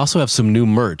 We also have some new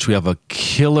merch. We have a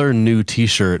killer new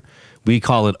T-shirt. We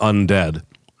call it Undead.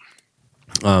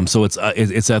 So it's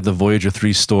at the Voyager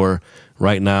 3 store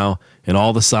right now in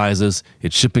all the sizes.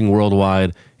 It's shipping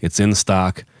worldwide. It's in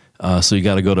stock. So you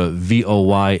got to go to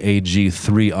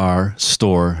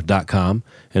voyag3rstore.com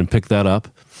and pick that up.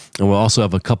 And we'll also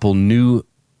have a couple new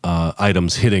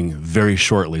items hitting very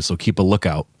shortly, so keep a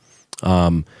lookout.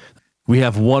 We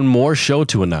have one more show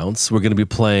to announce. We're going to be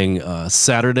playing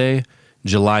Saturday,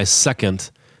 July 2nd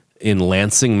in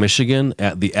Lansing, Michigan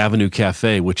at the Avenue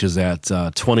Cafe, which is at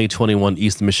 2021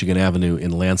 East Michigan Avenue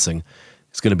in Lansing.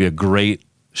 It's going to be a great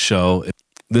show.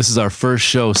 This is our first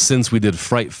show since we did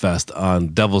Fright Fest on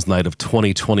Devil's Night of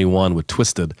 2021 with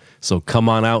Twisted. So come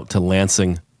on out to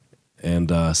Lansing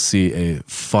and see a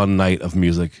fun night of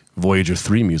music, Voyager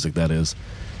 3 music, that is.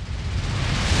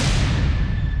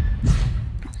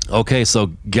 Okay,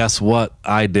 so guess what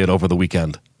I did over the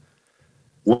weekend?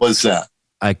 What was that?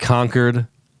 I conquered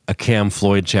a Cam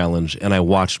Floyd challenge, and I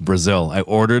watched Brazil. I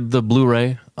ordered the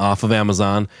Blu-ray off of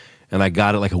Amazon, and I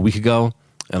got it like a week ago,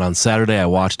 and on Saturday I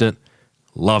watched it,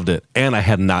 loved it, and I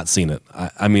had not seen it.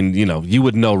 I mean, you know, you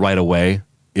would know right away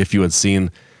if you had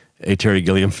seen a Terry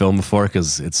Gilliam film before,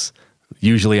 because it's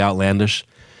usually outlandish,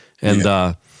 and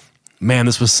man,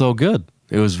 this was so good.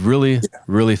 It was really,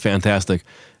 really fantastic.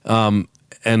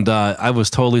 And I was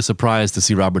totally surprised to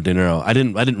see Robert De Niro. I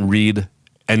didn't read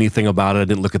anything about it. I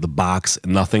didn't look at the box,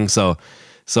 nothing. So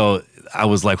I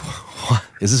was like, what?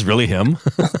 Is this really him?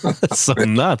 It's so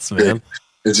nuts, man.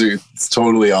 It's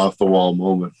totally off the wall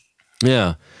moment.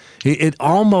 Yeah. It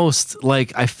almost,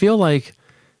 like, I feel like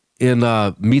in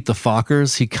Meet the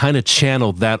Fockers, he kind of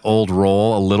channeled that old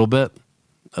role a little bit,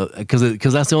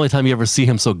 because that's the only time you ever see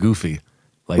him so goofy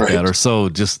like that, or so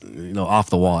just, you know,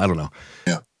 off the wall. I don't know.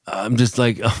 Yeah. I'm just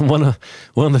like, one of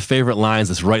the favorite lines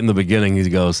that's right in the beginning. He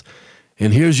goes,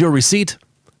 "And here's your receipt,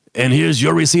 and here's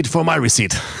your receipt for my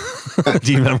receipt."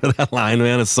 Do you remember that line,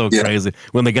 man? It's so crazy.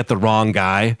 When they get the wrong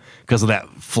guy because of that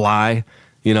fly,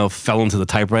 you know, fell into the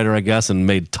typewriter, I guess, and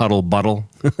made Tuttle Buttle.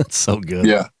 It's so good.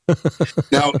 Yeah.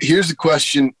 Now, here's a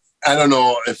question. I don't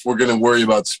know if we're going to worry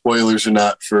about spoilers or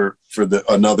not for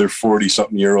another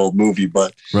 40-something-year-old movie,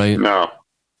 but right. No.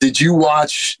 Did you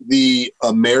watch the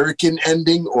American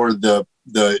ending or the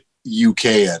UK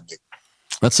ending?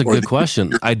 That's a good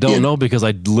question. I don't know, because I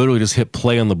literally just hit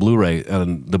play on the Blu-ray,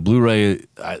 and the Blu-ray, it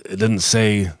didn't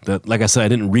say that. Like I said, I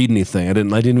didn't read anything. I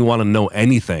didn't want to know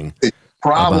anything. It's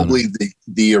probably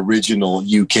the original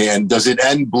UK. And does it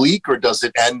end bleak, or does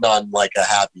it end on like a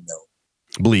happy note?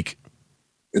 Bleak.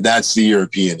 That's the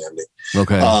European ending.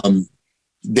 Okay.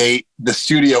 The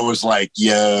studio was like,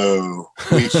 "Yo,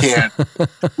 we can't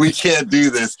do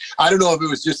this." I don't know if it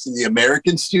was just in the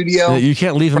American studio. You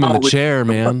can't leave him in the chair,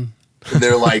 man.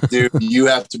 They're like, "Dude, you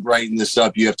have to brighten this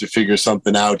up. You have to figure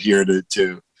something out here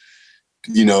to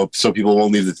you know, so people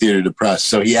won't leave the theater depressed."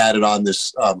 So he added on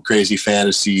this crazy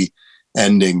fantasy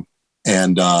ending,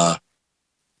 and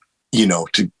you know,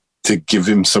 to give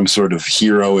him some sort of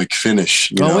heroic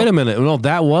finish. Oh, wait a minute. No,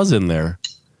 that was in there.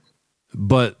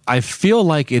 But I feel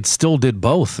like it still did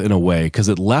both in a way, because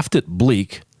it left it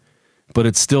bleak, but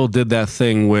it still did that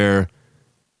thing where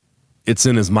it's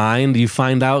in his mind, you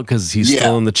find out, because he's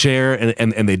still in the chair,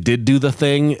 and they did do the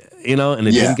thing, you know, and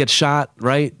it didn't get shot,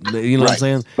 right? You know what I'm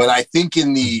saying? But I think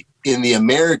in the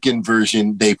American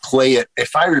version, they play it,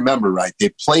 if I remember right, they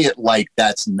play it like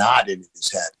that's not in his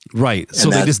head. Right. So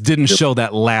they just didn't show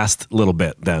that last little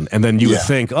bit then. And then you would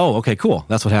think, oh, okay, cool.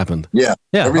 That's what happened. Yeah.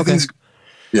 Yeah. Everything's,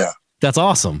 yeah. That's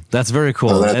awesome. That's very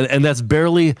cool. And that's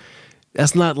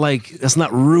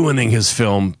not ruining his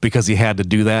film because he had to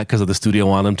do that because of the studio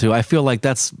wanted him to. I feel like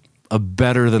that's a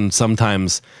better than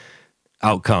sometimes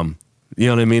outcome. You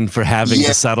know what I mean? For having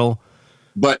to settle.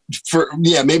 But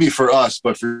maybe for us,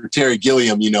 but for Terry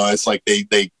Gilliam, you know, it's like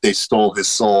they stole his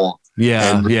soul.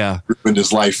 Yeah. And ruined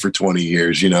his life for 20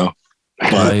 years, you know.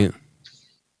 But, right.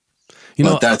 You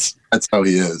know, that's how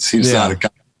he is. He's not a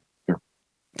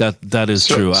that is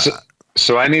true.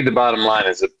 So I need the bottom line.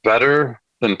 Is it better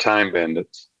than Time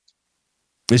Bandits?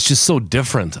 It's just so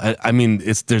different. I mean,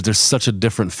 there's such a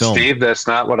different film. Steve, that's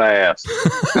not what I asked.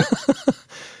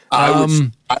 I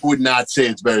would not say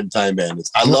it's better than Time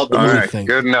Bandits. I love the movie. Right,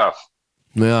 good enough.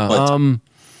 Yeah.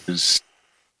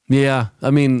 Yeah.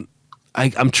 I mean,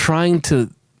 I'm trying to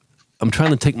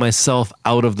take myself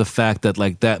out of the fact that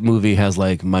like that movie has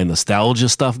like my nostalgia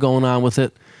stuff going on with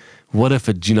it. What if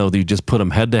it, you know, you just put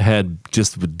them head to head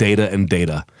just with data and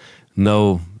data?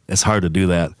 No, it's hard to do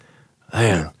that.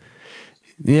 Man.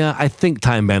 Yeah, I think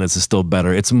Time Bandits is still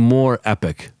better. It's more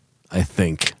epic, I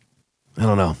think. I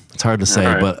don't know. It's hard to say,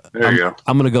 but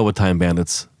I'm going to go with Time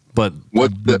Bandits. But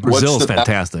Brazil is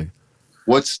fantastic.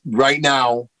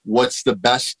 What's the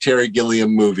best Terry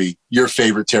Gilliam movie? Your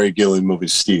favorite Terry Gilliam movie,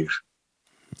 Steve?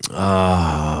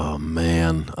 Oh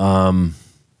man,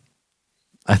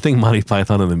 I think Monty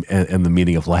Python and the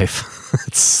Meaning of Life.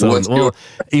 It's so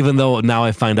even though now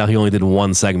I find out he only did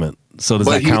one segment, so does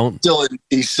that count?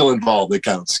 He's still involved. It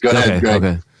counts. Go ahead.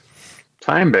 Okay.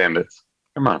 Time Bandits.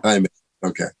 Come on.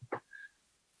 Okay.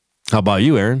 How about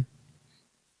you, Aaron?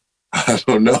 I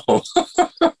don't know.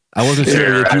 I wasn't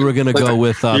sure if you were going to go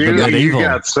with the medieval. You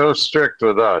got so strict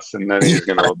with us, and then you're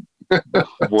going to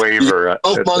waver.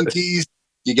 Monkeys.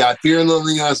 You got Fear and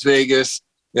Loathing in Las Vegas.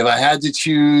 If I had to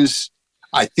choose,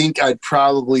 I think I'd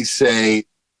probably say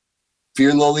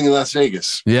Fear and Loathing in Las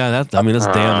Vegas. Yeah, that's damn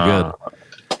good.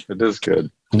 It is good.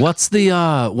 What's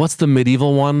the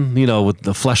medieval one? You know, with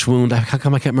the flesh wound. How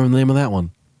come I can't remember the name of that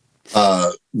one?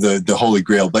 The Holy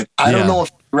Grail, but I don't know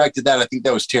if I directed that. I think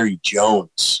that was Terry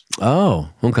Jones. Oh,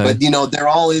 okay. But they're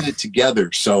all in it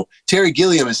together. So Terry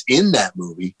Gilliam is in that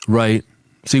movie, right?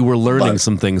 See, we're learning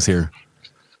some things here.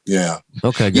 Yeah.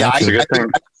 Okay. Gotcha. Yeah, I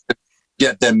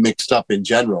get them mixed up in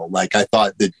general. Like I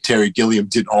thought that Terry Gilliam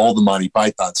did all the Monty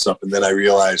Python stuff, and then I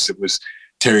realized it was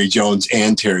Terry Jones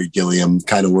and Terry Gilliam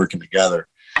kind of working together.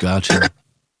 Gotcha.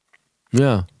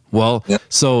 Yeah. Well,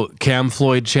 So Cam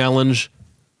Floyd challenge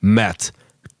met,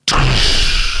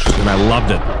 and I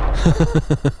loved it.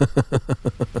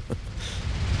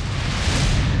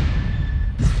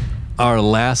 Our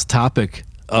last topic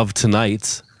of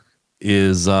tonight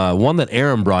is one that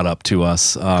Aaron brought up to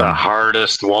us. The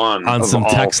hardest one on of some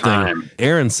all texting. time.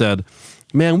 Aaron said,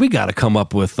 "Man, we got to come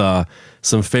up with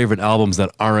some favorite albums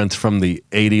that aren't from the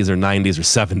 80s or 90s or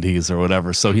 70s or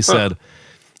whatever." So he said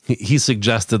he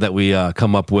suggested that we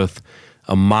come up with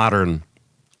a modern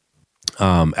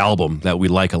album that we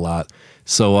like a lot.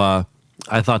 So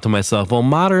I thought to myself, well,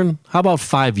 modern, how about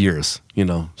 5 years? You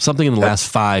know, something in the last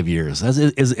 5 years.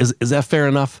 Is that fair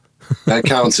enough? That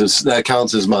counts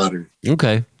as modern.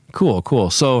 Okay, cool.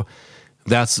 So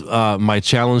that's my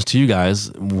challenge to you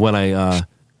guys when I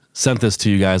sent this to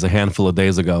you guys a handful of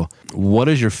days ago. What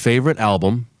is your favorite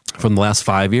album from the last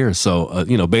 5 years? So,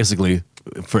 basically,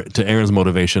 to Aaron's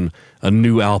motivation, a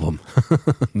new album,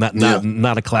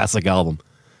 not a classic album.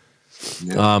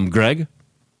 Yeah. Greg,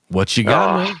 what you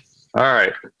got, man? All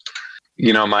right.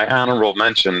 My honorable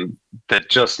mention that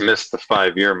just missed the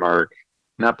 5-year mark,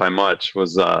 not by much,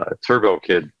 was Turbo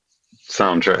Kid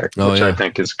soundtrack, which I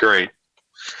think is great.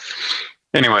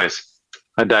 Anyways,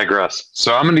 I digress.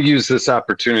 So I'm going to use this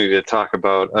opportunity to talk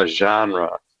about a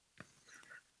genre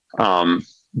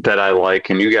that I like,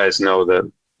 and you guys know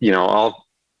that,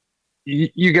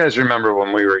 you guys remember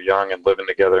when we were young and living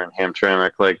together in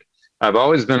Hamtramck, like I've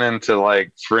always been into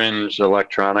like fringe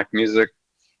electronic music.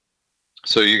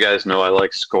 So you guys know I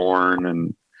like Scorn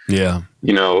and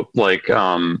like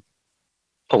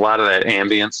a lot of that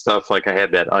ambient stuff. Like I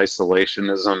had that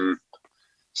Isolationism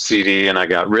CD and I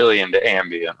got really into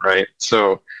ambient, right?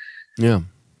 So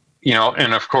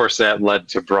and of course that led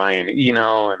to Brian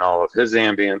Eno and all of his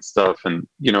ambient stuff. And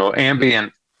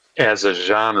ambient as a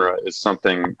genre is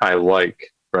something I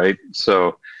like, right?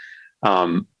 So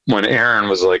when Aaron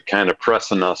was like kind of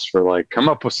pressing us for like come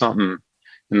up with something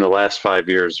in the last 5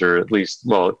 years, or at least,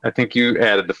 well, I think you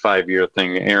added the 5-year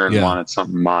thing. Aaron wanted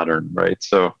something modern, right?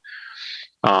 So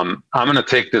I'm going to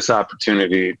take this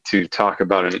opportunity to talk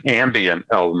about an ambient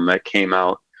album that came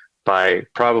out by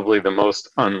probably the most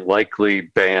unlikely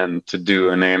band to do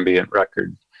an ambient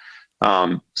record.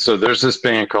 So there's this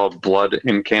band called Blood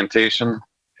Incantation.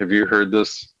 Have you heard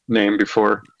this name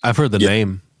before? I've heard the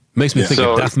name. Makes me think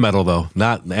of death metal, though,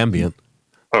 not ambient.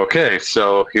 Okay,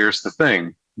 so here's the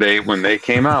thing. When they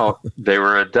came out, they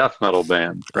were a death metal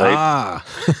band, right?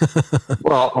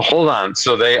 Well, hold on.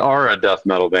 So they are a death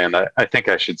metal band. I think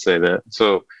I should say that.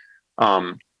 So,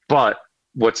 but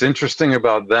what's interesting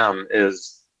about them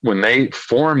is when they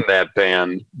formed that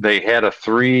band, they had like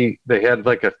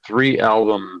a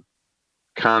 3-album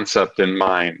concept in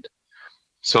mind.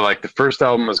 So like the first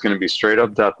album was going to be straight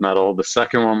up death metal. The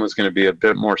second one was going to be a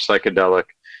bit more psychedelic.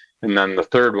 And then the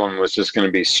third one was just going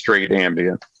to be straight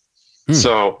ambient.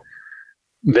 So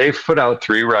they've put out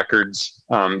 3 records.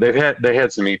 They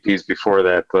had some EPs before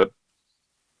that, but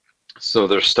so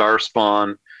there's Star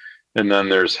Spawn, and then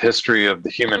there's History of the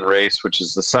Human Race, which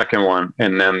is the second one,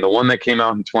 and then the one that came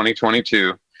out in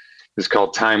 2022 is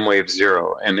called Time Wave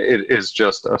Zero, and it is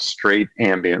just a straight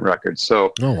ambient record.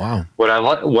 So, what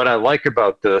I like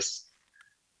about this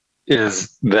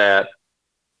is that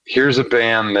here's a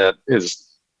band that is,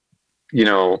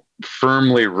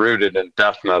 firmly rooted in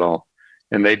death metal.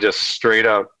 And they just straight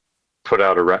up put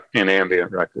out an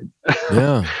ambient record.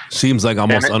 Seems like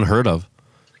almost unheard of.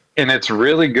 And it's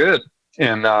really good.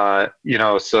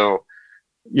 So,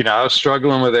 I was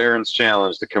struggling with Aaron's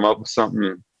challenge to come up with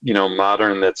something,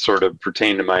 modern that sort of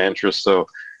pertained to my interests. So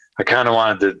I kind of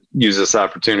wanted to use this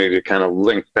opportunity to kind of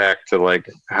link back to like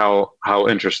how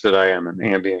interested I am in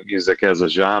ambient music as a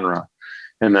genre.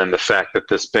 And then the fact that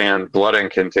this band, Blood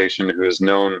Incantation, who is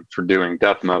known for doing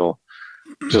death metal,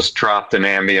 just dropped an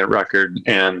ambient record.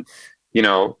 And,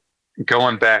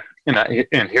 going back,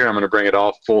 and here I'm going to bring it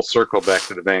all full circle back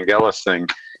to the Vangelis thing.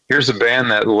 Here's a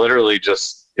band that literally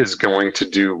just is going to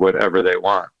do whatever they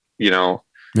want,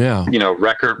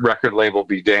 record label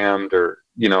be damned, or,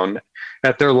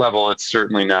 at their level, it's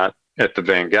certainly not at the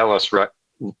Vangelis,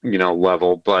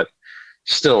 level, but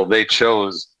still they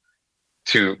chose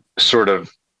to sort of,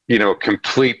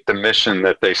 complete the mission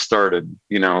that they started,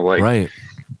 right.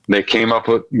 They came up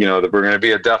with, that we're going to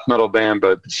be a death metal band,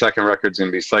 but the second record's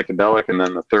going to be psychedelic. And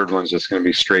then the third one's just going to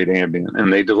be straight ambient,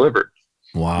 and they delivered.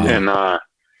 Wow. And,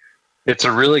 it's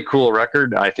a really cool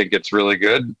record. I think it's really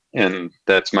good. And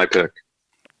that's my pick.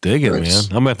 Dig it, man. I'm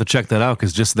gonna have to check that out.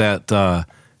 Cause just that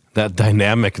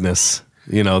dynamicness,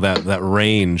 that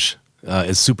range,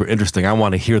 is super interesting. I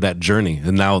want to hear that journey.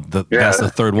 And now that's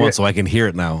the third one. So I can hear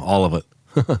it now, all of it.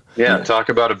 Yeah. Talk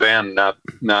about a band,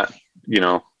 not,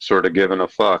 sort of giving a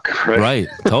fuck. Right. Right.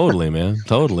 Totally, man.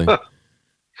 Totally.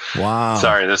 Wow.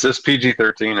 Sorry. This is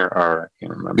PG-13 or R. I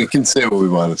can't remember. We can say what we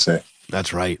want to say.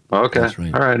 That's right. Okay. That's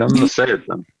right. All right. I'm going to say it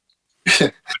then.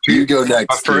 You go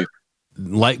next, Steve.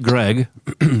 Like Greg,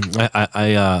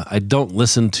 I don't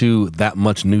listen to that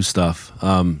much new stuff.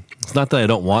 It's not that I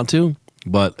don't want to,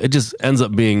 but it just ends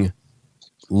up being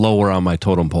lower on my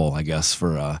totem pole, I guess,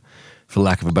 for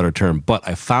lack of a better term. But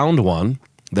I found one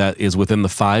that is within the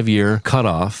 5-year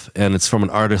cutoff, and it's from an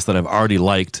artist that I've already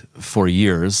liked for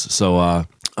years. So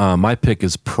my pick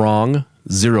is Prong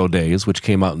 0 Days, which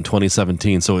came out in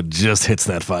 2017. So it just hits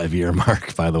that 5-year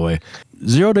mark, by the way.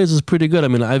 0 Days is pretty good. I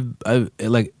mean,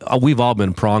 we've all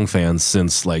been Prong fans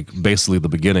since like basically the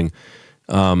beginning.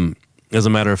 As a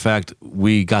matter of fact,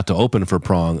 we got to open for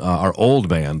Prong. Our old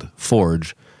band,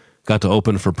 Forge, got to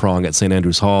open for Prong at St.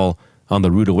 Andrews Hall on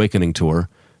the Rude Awakening tour.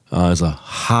 It was a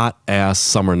hot-ass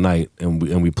summer night, and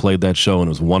we played that show, and it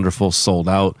was wonderful, sold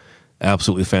out,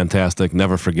 absolutely fantastic,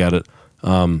 never forget it.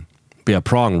 But yeah,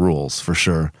 Prong rules, for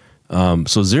sure.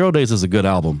 So 0 Days is a good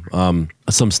album.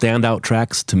 Some standout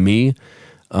tracks to me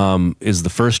is the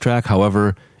first track,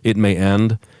 However It May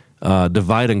End.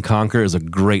 Divide and Conquer is a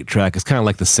great track. It's kind of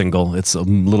like the single. It's a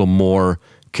little more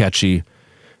catchy,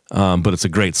 but it's a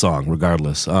great song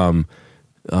regardless.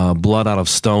 Blood Out of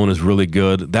Stone is really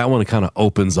good. That one kind of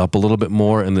opens up a little bit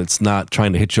more, and it's not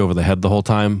trying to hit you over the head the whole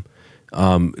time.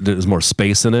 There's more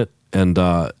space in it, and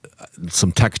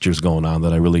some textures going on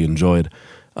that I really enjoyed.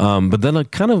 But then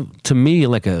kind of, to me,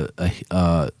 like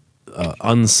a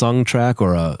unsung track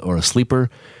or a sleeper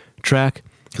track,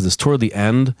 because it's toward the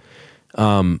end,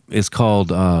 is called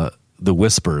The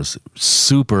Whispers.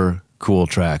 Super cool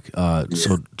track.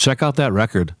 So check out that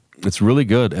record. It's really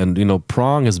good. And,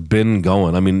 Prong has been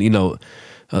going. I mean,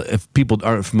 if people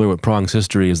aren't familiar with Prong's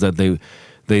history, is that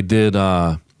they did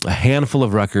a handful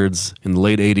of records in the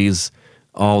late 80s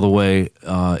all the way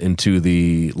into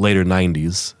the later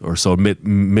 90s, or so mid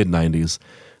 90s.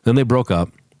 Then they broke up.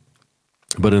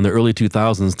 But in the early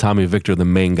 2000s, Tommy Victor, the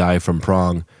main guy from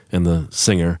Prong and the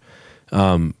singer,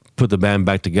 put the band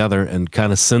back together, and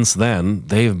kind of since then,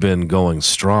 they've been going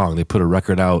strong. They put a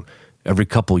record out every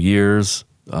couple years,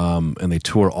 and they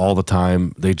tour all the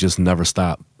time. They just never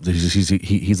stop.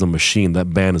 He's a machine.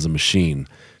 That band is a machine.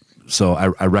 So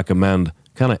I recommend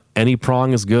kind of any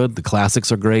Prong is good. The classics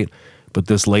are great. But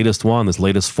this latest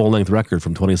full-length record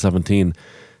from 2017,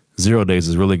 0 Days,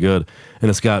 is really good. And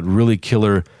it's got really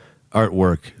killer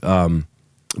artwork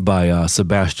by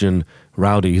Sebastian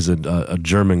Rowdy. He's a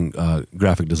German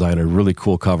graphic designer. Really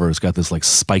cool cover. It's got this like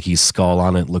spiky skull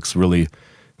on it. Looks really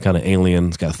kind of alien.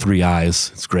 It's got 3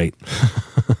 eyes. It's great.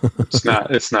 It's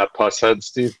not Pusshead,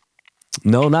 Steve?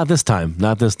 No, not this time.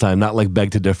 Not this time. Not like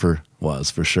Beg to Differ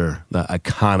was, for sure. That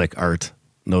iconic art,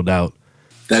 no doubt.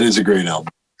 That is a great album.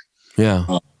 Yeah.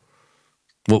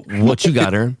 What you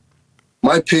got, Aaron?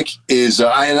 My pick is,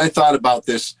 and I thought about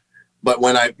this, but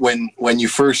when you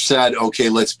first said, okay,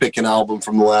 let's pick an album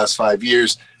from the last 5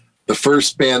 years, the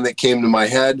first band that came to my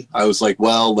head, I was like,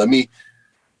 well, let me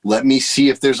see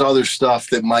if there's other stuff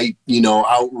that might,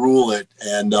 outrule it.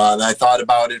 And I thought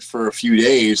about it for a few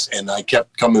days, and I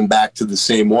kept coming back to the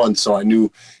same one. So I knew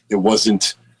it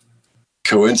wasn't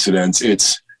coincidence.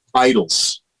 It's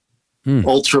Idols,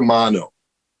 Ultramono.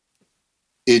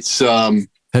 It's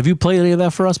have you played any of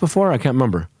that for us before? I can't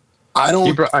remember. I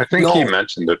think he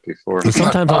mentioned it before.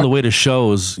 Sometimes on the way to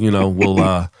shows,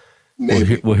 we'll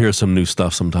maybe we'll hear some new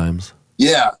stuff sometimes.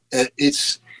 Yeah,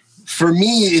 it's for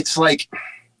me. It's like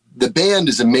the band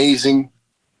is amazing.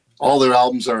 All their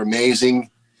albums are amazing,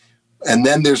 and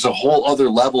then there's a whole other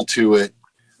level to it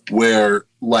where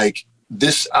like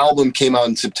this album came out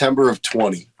in September of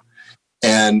 20,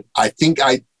 and I think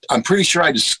I'm pretty sure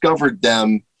I discovered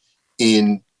them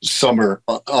in summer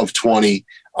of 20,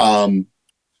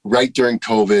 right during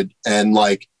COVID, and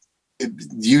like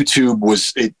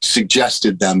YouTube it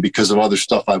suggested them because of other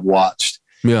stuff I've watched.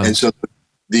 Yeah. And so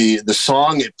the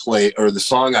song the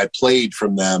song I played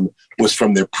from them was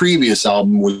from their previous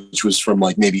album, which was from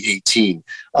like maybe 18.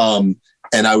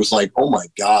 And I was like, oh my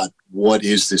God, what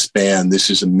is this band? This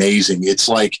is amazing. It's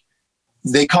like,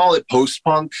 they call it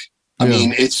post-punk. I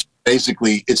mean, it's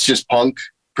just punk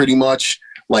pretty much.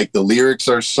 Like the lyrics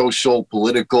are social,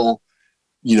 political,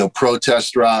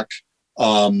 protest rock,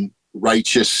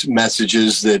 righteous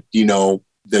messages that,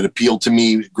 that appealed to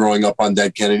me growing up on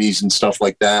Dead Kennedys and stuff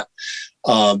like that.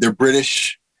 They're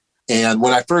British. And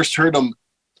when I first heard them,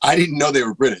 I didn't know they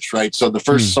were British, right? So the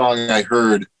first song I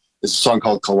heard is a song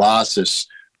called Colossus.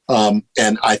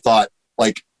 And I thought,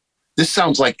 like, this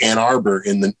sounds like Ann Arbor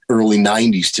in the early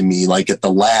 90s to me, like at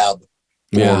the Lab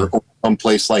or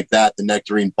someplace like that, the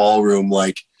Nectarine Ballroom.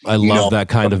 Like, I love that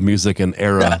kind of music and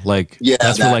era.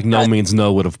 That's where like No Means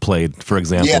No would have played, for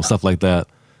example, stuff like that.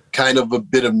 Kind of a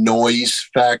bit of noise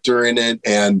factor in it,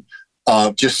 and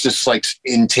just this like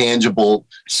intangible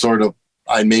sort of.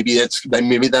 Maybe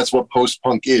that's what post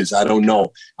punk is. I don't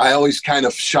know. I always kind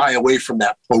of shy away from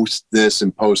that post this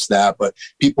and post that, but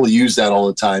people use that all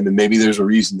the time, and maybe there's a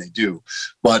reason they do.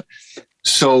 But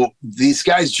so these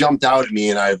guys jumped out at me,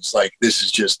 and I was like, "This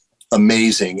is just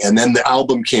amazing." And then the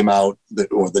album came out,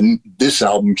 this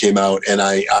album came out, and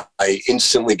I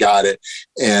instantly got it,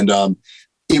 and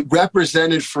it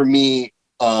represented for me.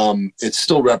 It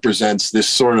still represents this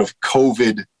sort of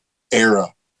COVID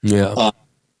era. Yeah.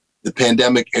 The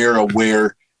pandemic era,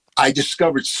 where I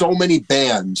discovered so many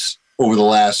bands over the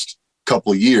last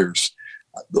couple of years.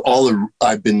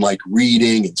 I've been like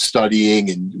reading and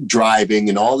studying and driving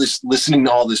and all this, listening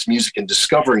to all this music and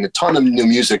discovering a ton of new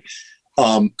music.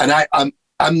 And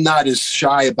I'm not as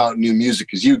shy about new music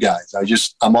as you guys.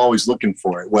 I'm always looking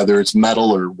for it, whether it's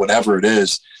metal or whatever it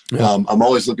is. Yeah. I'm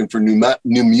always looking for new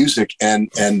music and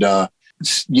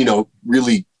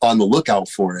really on the lookout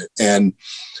for it. And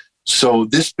so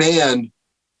this band,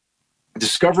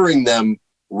 discovering them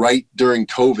right during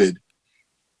COVID,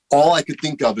 all I could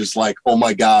think of is like, oh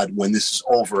my God, when this is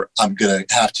over, I'm going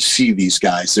to have to see these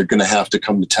guys. They're going to have to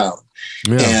come to town.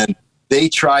 Yeah. And they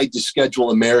tried to schedule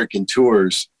American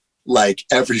tours like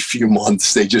every few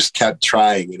months. They just kept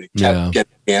trying, and it kept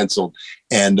getting canceled.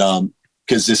 And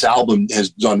because this album has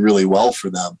done really well for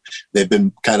them. They've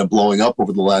been kind of blowing up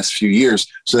over the last few years.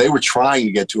 So they were trying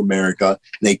to get to America,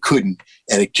 and they couldn't,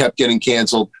 and it kept getting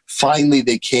canceled. Finally,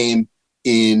 they came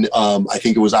in, I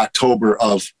think it was October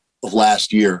of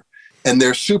last year. And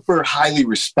they're super highly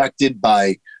respected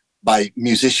by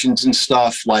musicians and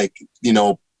stuff, like,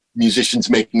 musicians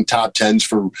making top 10s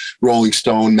for Rolling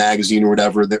Stone magazine or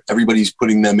whatever. Everybody's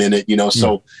putting them in it,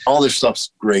 so all their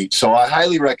stuff's great. So I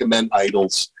highly recommend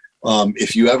Idols.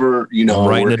 If you ever, I'm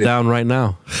writing it down right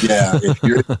now. Yeah. If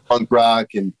you're in punk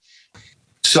rock, and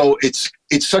so it's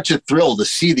such a thrill to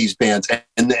see these bands.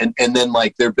 And then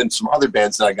like, there've been some other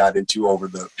bands that I got into over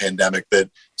the pandemic that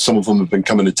some of them have been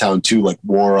coming to town too, like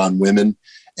War on Women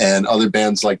and other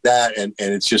bands like that. And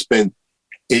it's just been,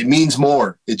 it means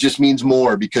more. It just means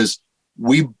more because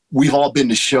we've all been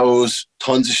to shows,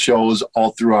 tons of shows all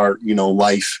through our,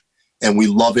 life, and we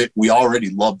love it. We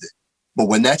already loved it. But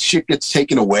when that shit gets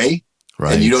taken away,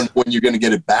 right, and you don't know when you're going to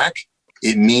get it back,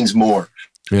 it means more.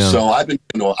 Yeah. So I've been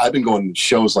going to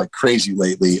shows like crazy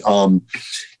lately. So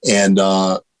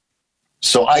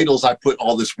Idols, I put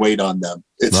all this weight on them.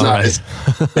 It's all not.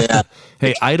 Right. Bad.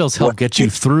 Hey, Idols help get you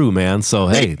through, man. So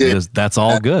hey, that's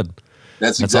all good.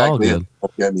 That's exactly all good. It.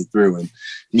 Help get me through, and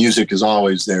music is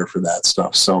always there for that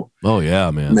stuff. So yeah,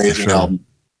 man, amazing album.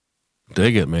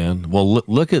 Dig it, man. Well,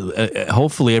 look at.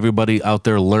 Hopefully, everybody out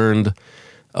there learned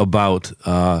about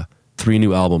 3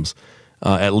 new albums,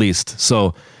 at least.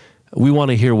 So, we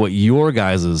want to hear what your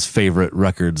guys' favorite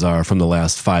records are from the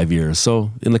last 5 years.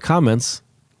 So, in the comments,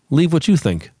 leave what you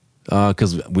think,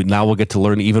 because we'll get to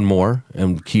learn even more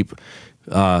and keep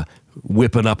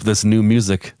whipping up this new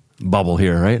music bubble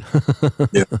here, right?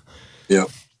 Yeah.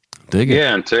 Dig it.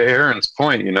 Yeah, and to Aaron's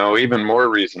point, even more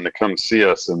reason to come see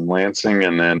us in Lansing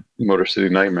and then Motor City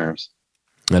Nightmares.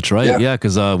 That's right. Yeah,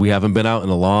 because we haven't been out in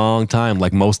a long time,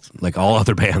 like all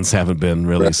other bands haven't been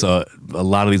really. Right. So a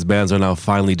lot of these bands are now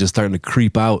finally just starting to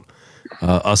creep out,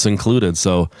 us included.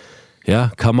 So Yeah,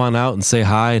 come on out and say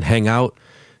hi and hang out.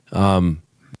 All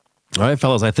right,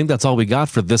 fellas, I think that's all we got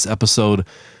for this episode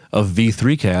of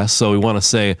V3Cast. So we want to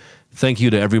say thank you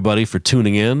to everybody for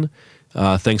tuning in.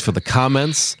 Thanks for the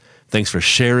comments. Thanks for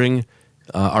sharing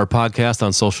our podcast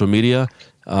on social media.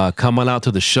 Come on out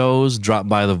to the shows. Drop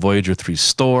by the Voyager 3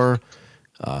 store.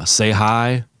 Say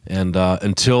hi. And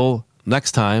until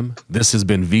next time, this has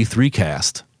been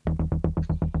V3Cast.